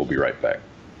District. We'll be right back.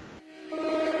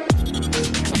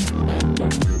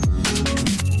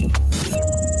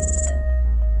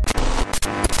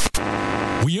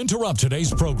 We interrupt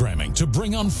today's programming to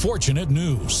bring unfortunate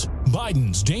news.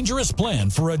 Biden's dangerous plan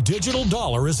for a digital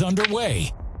dollar is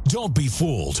underway. Don't be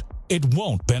fooled. It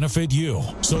won't benefit you.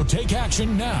 So take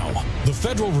action now. The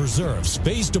Federal Reserve's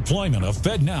phased deployment of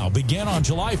FedNow began on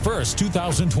July 1st,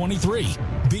 2023.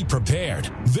 Be prepared.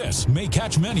 This may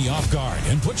catch many off guard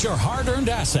and put your hard-earned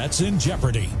assets in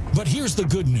jeopardy. But here's the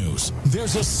good news.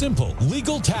 There's a simple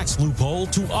legal tax loophole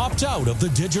to opt out of the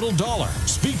digital dollar.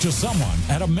 Speak to someone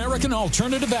at American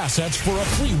Alternative Assets for a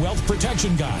free wealth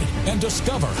protection guide and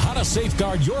discover how to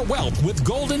safeguard your wealth with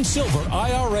gold and silver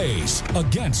IRAs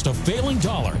against a failing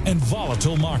dollar and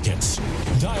volatile markets.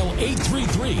 Dial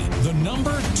 833, the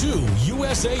number 2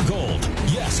 USA Gold.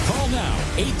 Yes, call now,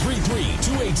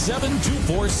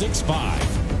 833-287-2465.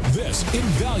 This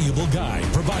invaluable guide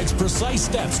provides precise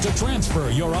steps to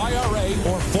transfer your IRA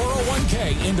or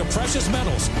 401k into precious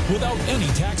metals without any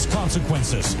tax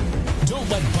consequences. Don't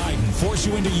let Biden force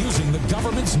you into using the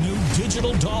government's new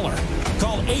digital dollar.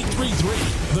 Call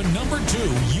 833, the number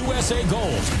 2 USA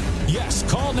Gold. Yes,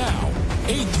 call now,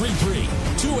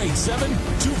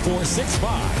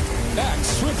 833-287-2465. Act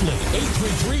swiftly,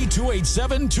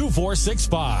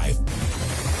 833-287-2465.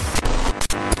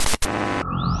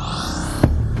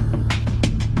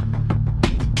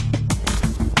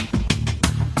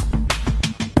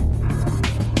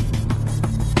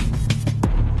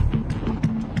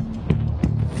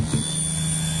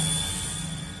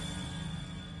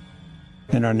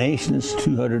 In our nation's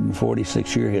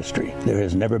 246-year history, there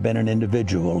has never been an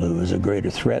individual who is a greater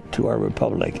threat to our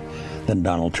republic than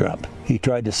Donald Trump. He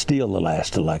tried to steal the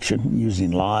last election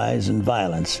using lies and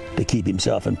violence to keep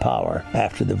himself in power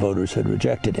after the voters had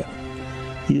rejected him.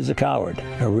 He is a coward.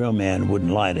 A real man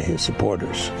wouldn't lie to his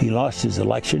supporters. He lost his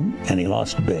election, and he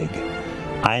lost big.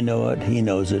 I know it, he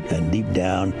knows it, and deep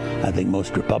down, I think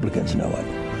most Republicans know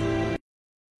it.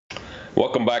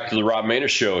 Welcome back to the Rob Maness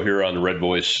Show here on the Red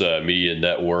Voice Media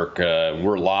Network.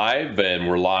 We're live, and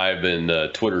we're live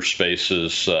in Twitter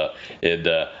Spaces. And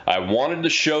I wanted to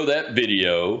show that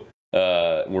video.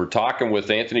 We're talking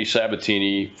with Anthony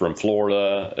Sabatini from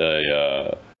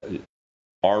Florida,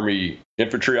 Army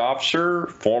infantry officer,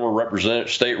 former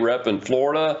state rep in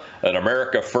Florida, an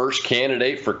America First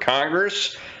candidate for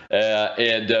Congress.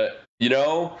 You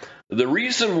know, the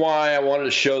reason why I wanted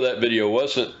to show that video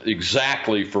wasn't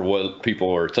exactly for what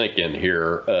people are thinking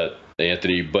here,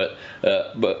 Anthony, but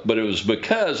it was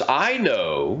because I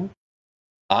know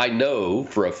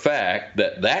for a fact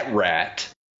that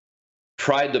rat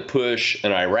tried to push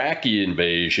an Iraqi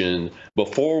invasion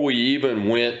before we even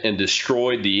went and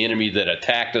destroyed the enemy that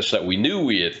attacked us that we knew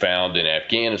we had found in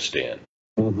Afghanistan.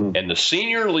 Mm-hmm. And the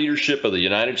senior leadership of the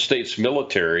United States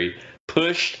military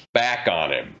pushed back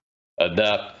on him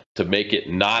enough to make it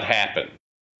not happen.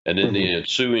 And in the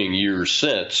ensuing years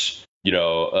since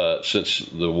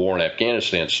the war in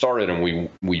Afghanistan started, and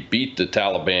we beat the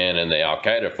Taliban and the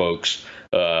Al-Qaeda folks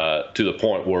to the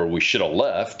point where we should have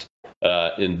left.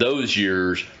 In those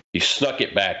years, he snuck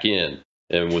it back in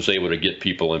and was able to get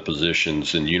people in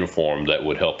positions in uniform that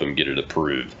would help him get it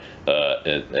approved.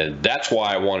 And that's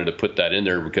why I wanted to put that in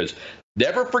there, because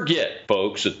never forget,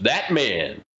 folks, that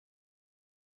man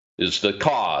is the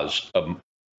cause of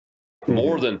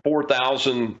more than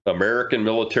 4,000 American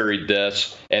military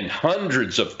deaths and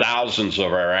hundreds of thousands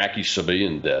of Iraqi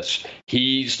civilian deaths.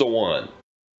 He's the one.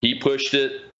 He pushed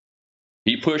it.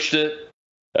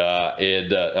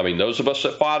 I mean, those of us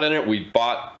that fought in it, we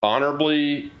fought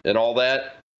honorably and all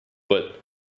that. But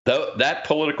that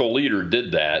political leader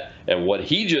did that. And what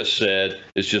he just said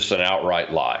is just an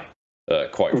outright lie,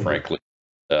 quite frankly.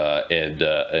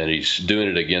 And he's doing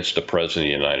it against the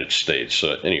president of the United States.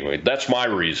 So anyway, that's my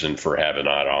reason for having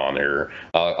that on here.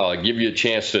 I'll give you a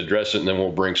chance to address it, and then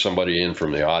we'll bring somebody in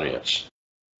from the audience.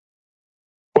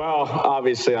 Well,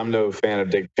 obviously, I'm no fan of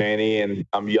Dick Cheney, and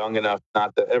I'm young enough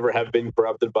not to ever have been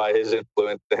corrupted by his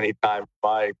influence at any time in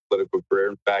my political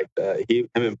career. In fact, him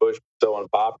and Bush were so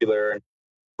unpopular, and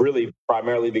really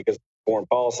primarily because of foreign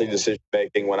policy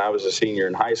decision-making when I was a senior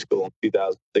in high school in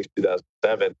 2006,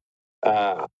 2007.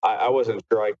 I wasn't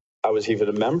sure I was even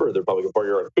a member of the Republican Party,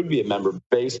 or I could be a member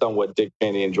based on what Dick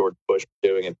Cheney and George Bush were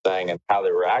doing and saying and how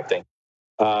they were acting.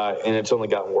 And it's only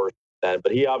gotten worse than that.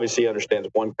 But he obviously understands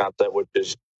one concept, which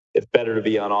is it's better to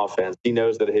be on offense. He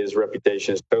knows that his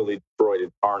reputation is totally destroyed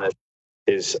and tarnished.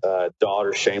 His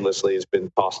daughter shamelessly has been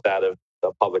tossed out of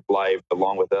public life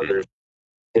along with others.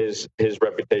 His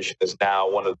reputation is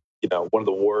now one of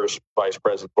the worst vice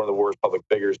presidents, one of the worst public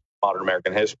figures in modern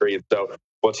American history. And so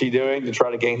what's he doing to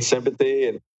try to gain sympathy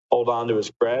and hold on to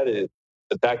his credit?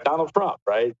 Attack Donald Trump,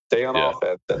 right? Stay on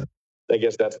offense. And I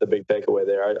guess that's the big takeaway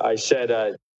there. I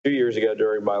said 2 years ago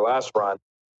during my last run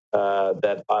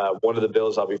that one of the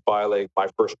bills I'll be filing my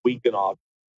first week in office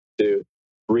to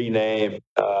rename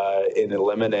and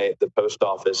eliminate the post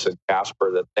office in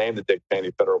Casper that named the Dick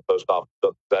Cheney Federal Post Office.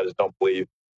 That is, don't believe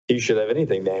he should have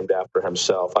anything named after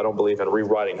himself. I don't believe in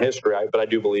rewriting history, but I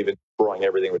do believe in destroying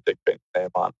everything with Dick Cheney's name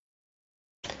on.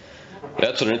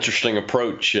 That's an interesting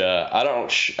approach. I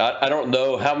don't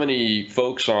know how many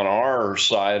folks on our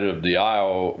side of the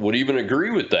aisle would even agree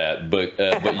with that, but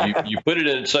you put it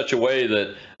in such a way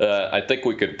that I think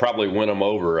we could probably win them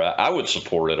over. I would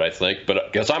support it, I think,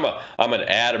 but because I'm an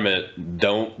adamant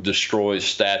don't destroy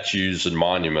statues and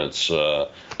monuments. I'm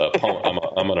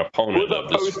an opponent of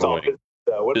destroying.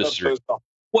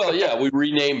 Well, yeah, we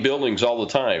rename buildings all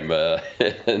the time,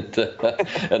 and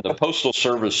the Postal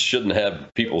Service shouldn't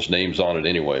have people's names on it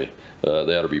anyway. They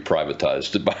ought to be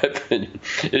privatized, in my opinion.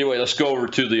 Anyway, let's go over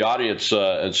to the audience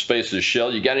and Spaces.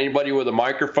 Shell, you got anybody with a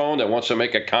microphone that wants to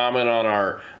make a comment on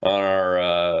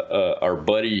our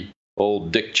buddy,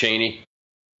 old Dick Cheney,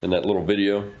 in that little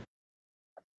video?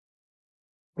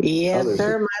 Yes,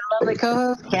 sir. My lovely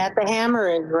co-host, Kat the Hammer,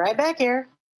 is right back here.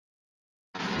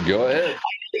 Go ahead.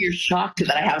 You're shocked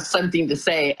that I have something to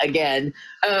say again.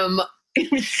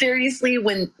 Seriously,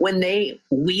 when they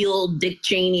wheeled Dick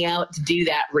Cheney out to do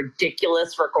that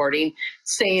ridiculous recording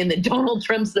saying that Donald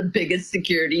Trump's the biggest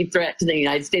security threat to the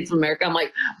United States of America, I'm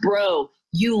like, bro,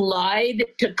 you lied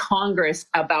to Congress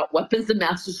about weapons of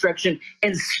mass destruction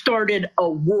and started a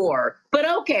war. But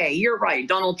okay, you're right.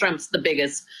 Donald Trump's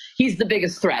he's the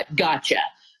biggest threat. Gotcha.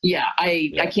 Yeah,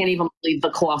 I can't even believe the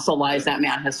colossal lies that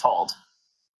man has told.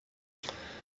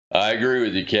 I agree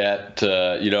with you, Kat.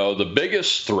 The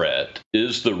biggest threat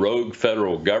is the rogue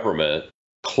federal government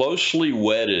closely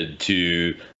wedded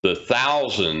to the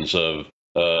thousands of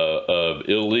of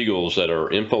illegals that are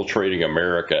infiltrating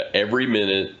America every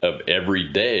minute of every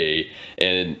day,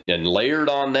 and layered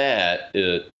on that,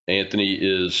 Anthony,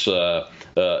 is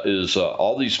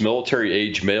all these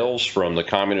military-age males from the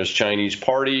Communist Chinese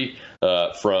Party,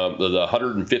 from the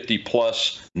 150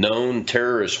 plus known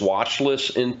terrorist watch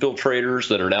list infiltrators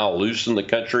that are now loose in the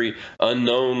country,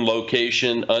 unknown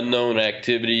location, unknown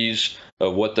activities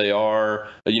of what they are.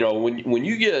 When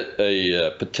you get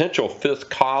a potential fifth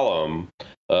column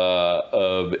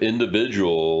of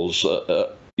individuals,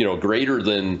 greater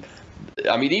than,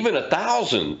 even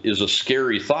 1,000 is a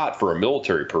scary thought for a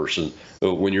military person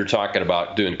when you're talking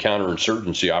about doing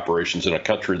counterinsurgency operations in a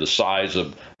country the size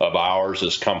of ours,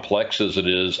 as complex as it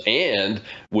is, and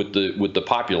with the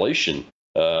population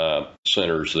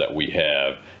centers that we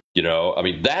have.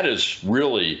 That is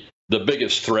really the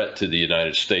biggest threat to the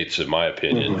United States, in my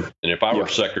opinion. Mm-hmm. And if I were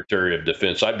Secretary of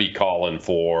Defense, I'd be calling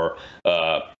for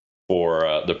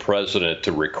the president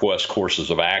to request courses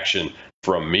of action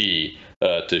from me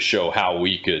to show how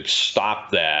we could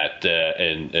stop that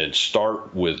and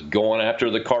start with going after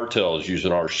the cartels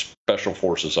using our special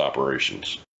forces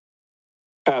operations.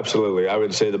 Absolutely. I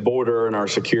would say the border and our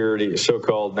security,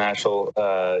 so-called national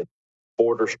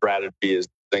border strategy, is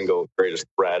the single greatest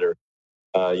threat. Or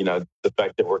the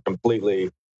fact that we're completely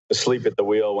asleep at the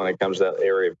wheel when it comes to that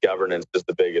area of governance is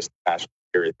the biggest national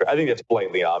security threat. I think that's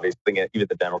blatantly obvious. I think even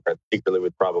the Democrats secretly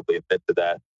would probably admit to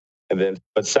that.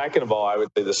 But second of all, I would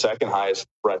say the second highest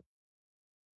threat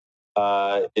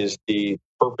is the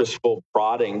purposeful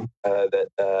prodding that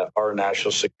our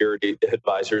national security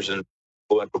advisors and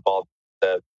influential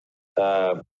politicians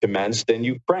have commenced in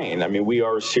Ukraine. We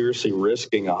are seriously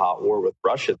risking a hot war with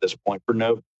Russia at this point for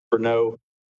no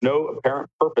apparent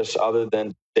purpose other than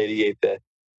to satiate the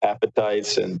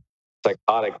appetites and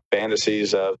psychotic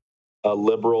fantasies of a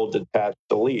liberal, detached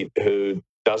elite who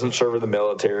doesn't serve in the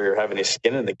military or have any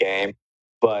skin in the game,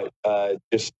 but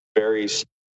just very,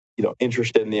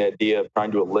 interested in the idea of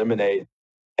trying to eliminate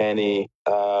any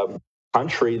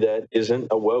country that isn't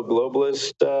a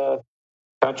globalist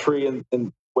country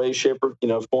in way, shape, or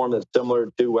form that's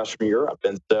similar to Western Europe.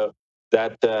 And so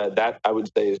that I would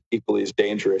say is equally as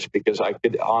dangerous, because I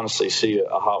could honestly see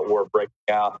a hot war breaking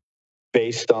out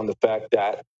based on the fact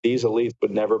that these elites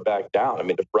would never back down.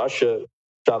 If Russia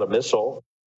shot a missile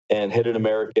and hit an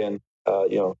American,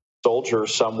 soldier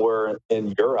somewhere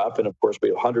in Europe, and of course we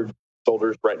have 100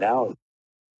 soldiers right now in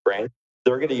Ukraine,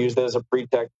 they're going to use that as a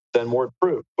pretext to send more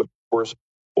troops, which of course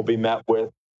will be met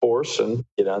with force, and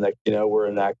we're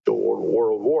in an actual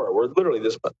world war. We're literally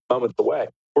this moments away.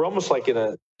 We're almost like in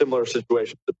a similar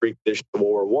situation to the precondition of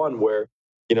World War I, where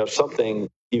something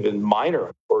even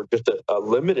minor or just a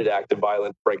limited act of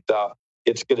violence breaks out.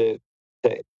 It's going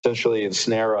to essentially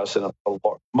ensnare us in a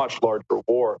much larger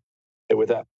war, and with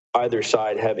that, either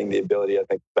side having the ability, I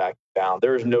think, to back down.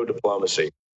 There is no diplomacy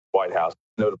in the White House,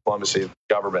 no diplomacy in the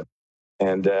government.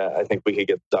 And I think we could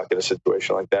get stuck in a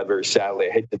situation like that, very sadly.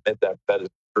 I hate to admit that, but that is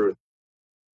the truth.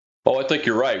 Oh, I think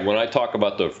you're right. When I talk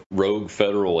about the rogue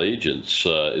federal agents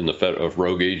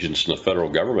rogue agents in the federal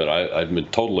government, I'm in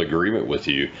total agreement with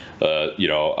you.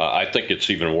 I think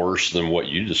it's even worse than what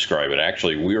you describe it.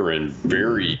 Actually, we are in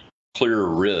very clear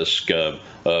risk of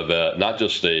not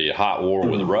just a hot war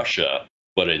with Russia,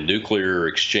 but a nuclear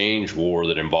exchange war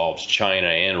that involves China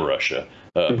and Russia,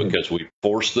 because we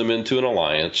forced them into an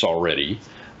alliance already.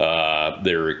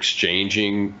 They're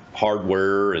exchanging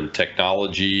hardware and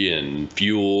technology and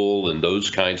fuel and those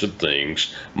kinds of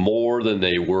things more than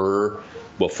they were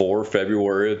before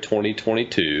February of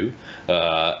 2022.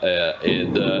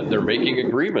 And they're making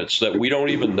agreements that we don't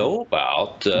even know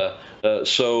about.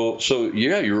 So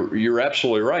yeah, you're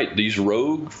absolutely right. These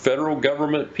rogue federal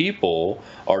government people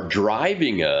are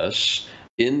driving us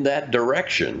in that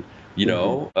direction.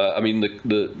 The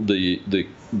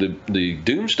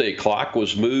doomsday clock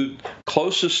was moved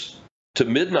closest to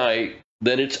midnight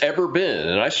than it's ever been.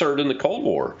 And I served in the Cold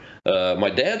War. My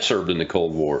dad served in the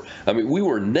Cold War. We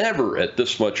were never at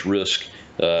this much risk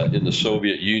in the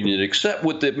Soviet Union, except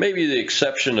with maybe the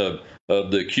exception of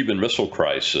the Cuban Missile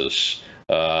Crisis.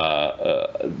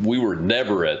 We were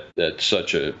never at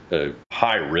such a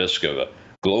high risk of a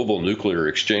global nuclear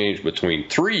exchange between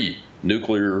three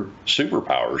nuclear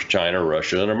superpowers, China,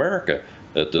 Russia, and America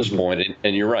at this point.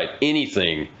 And you're right,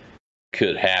 anything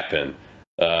could happen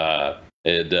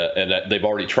And they've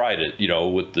already tried it,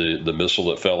 with the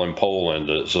missile that fell in Poland.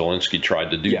 Zelensky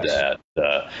tried to do that.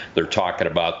 They're talking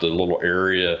about the little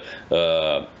area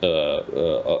in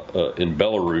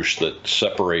Belarus that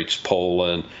separates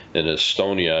Poland and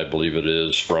Estonia, I believe it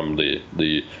is, from the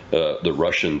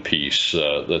Russian piece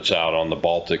that's out on the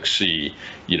Baltic Sea,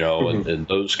 and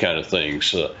those kind of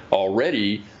things.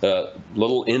 Already,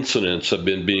 little incidents have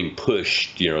been being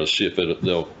pushed, to see if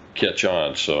they'll catch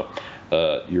on. So.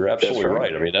 You're absolutely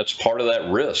right. I mean, that's part of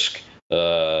that risk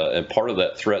and part of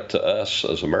that threat to us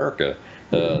as America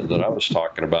that I was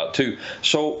talking about, too.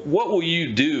 So what will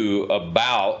you do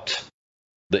about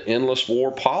the endless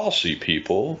war policy,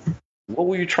 people? What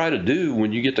will you try to do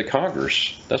when you get to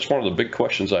Congress? That's one of the big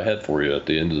questions I had for you at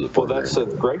the end of the program. Well, that's a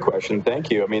great question. Thank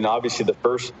you. I mean, obviously, the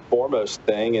first foremost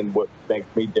thing and what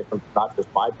makes me different, not just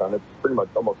my opponent, but pretty much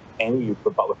almost any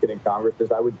Republican in Congress,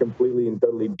 is I would completely and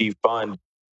totally defund.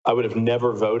 I would have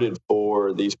never voted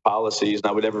for these policies,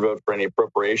 and I would never vote for any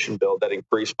appropriation bill that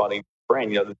increased funding for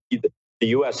Ukraine. The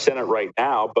U.S. Senate right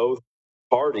now, both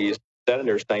parties,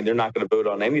 senators saying they're not going to vote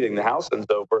on anything the House sends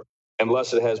over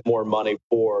unless it has more money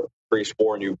for increased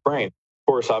war in Ukraine. Of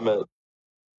course, I'm a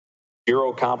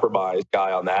zero compromise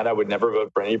guy on that. I would never vote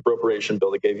for any appropriation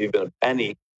bill that gave even a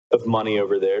penny of money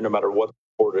over there, no matter what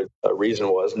the reason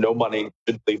was. No money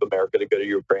should leave America to go to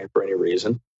Ukraine for any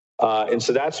reason. And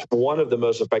so that's one of the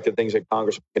most effective things that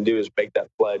Congress can do, is make that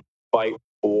pledge, fight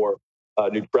for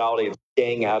neutrality and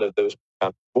staying out of those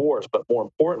kinds of wars. But more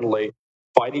importantly,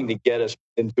 fighting to get us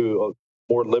into a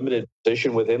more limited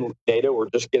position within NATO, or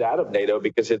just get out of NATO,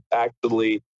 because it's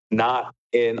actually not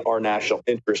in our national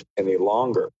interest any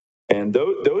longer. And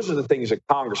those are the things that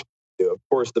Congress can do. Of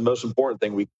course, the most important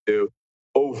thing we can do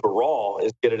overall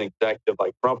is get an executive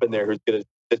like Trump in there who's going to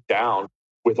sit down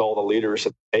with all the leaders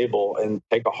at the table and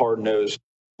take a hard-nosed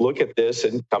look at this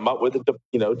and come up with a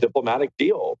diplomatic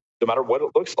deal, no matter what it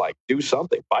looks like. Do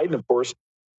something. Biden, of course,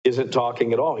 isn't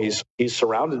talking at all. He's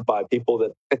surrounded by people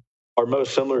that are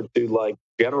most similar to like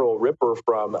General Ripper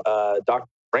from Dr.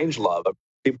 Strangelove.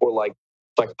 People are like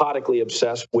psychotically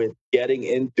obsessed with getting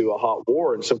into a hot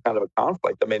war and some kind of a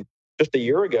conflict. I mean, just a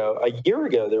year ago,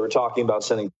 they were talking about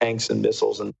sending tanks and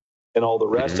missiles and all the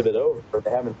rest of it over, but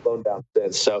they haven't slowed down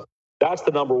since. So that's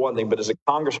the number one thing. But as a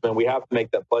congressman, we have to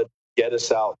make that pledge, get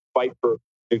us out, fight for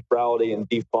neutrality, and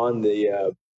defund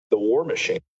the war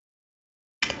machine.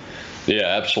 Yeah,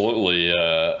 absolutely.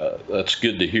 That's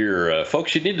good to hear.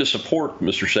 Folks, you need to support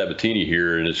Mr. Sabatini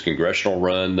here in his congressional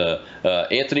run.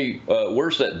 Anthony,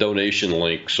 where's that donation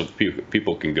link so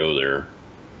people can go there?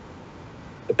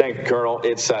 Thank you, Colonel.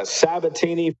 It's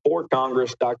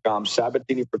SabatiniForCongress.com,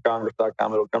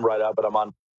 SabatiniForCongress.com. It'll come right up, but I'm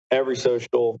on every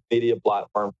social media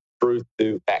platform, Truth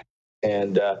to X.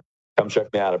 And come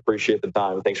check me out. I appreciate the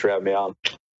time. Thanks for having me on.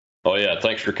 Oh, yeah.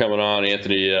 Thanks for coming on,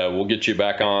 Anthony. We'll get you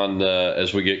back on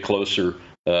as we get closer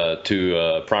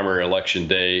to primary election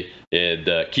day, and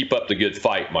keep up the good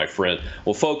fight, my friend.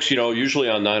 Well, folks, usually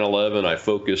on 9/11, I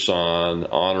focus on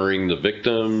honoring the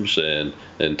victims and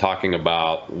talking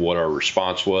about what our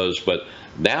response was. But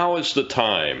now is the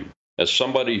time, as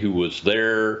somebody who was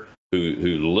there,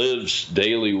 who lives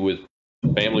daily with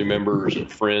family members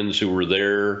and friends who were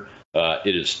there,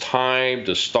 it is time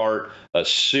to start a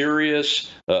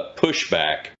serious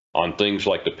pushback on things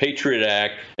like the Patriot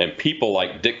Act and people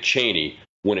like Dick Cheney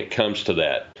when it comes to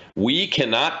that. We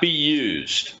cannot be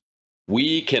used.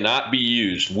 We cannot be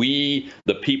used. We,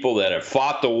 the people that have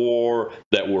fought the war,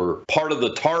 that were part of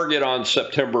the target on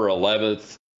September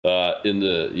 11th in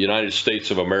the United States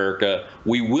of America,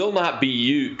 we will not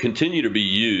be continue to be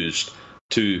used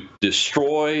to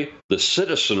destroy the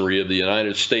citizenry of the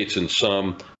United States in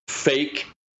some fake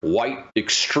white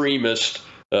extremist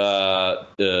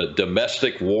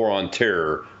domestic war on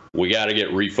terror. We got to get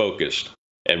refocused.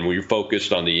 And we're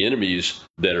focused on the enemies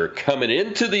that are coming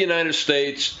into the United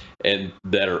States and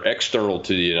that are external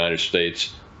to the United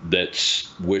States that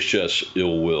wish us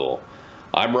ill will.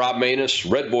 I'm Rob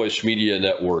Maness, Red Voice Media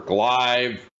Network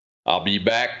Live. I'll be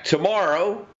back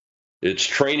tomorrow. It's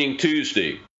Training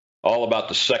Tuesday, all about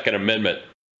the Second Amendment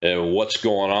and what's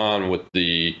going on with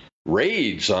the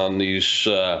raids on these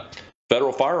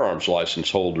federal firearms license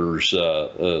holders,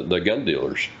 the gun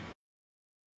dealers.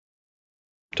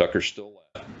 Tucker's still laughing.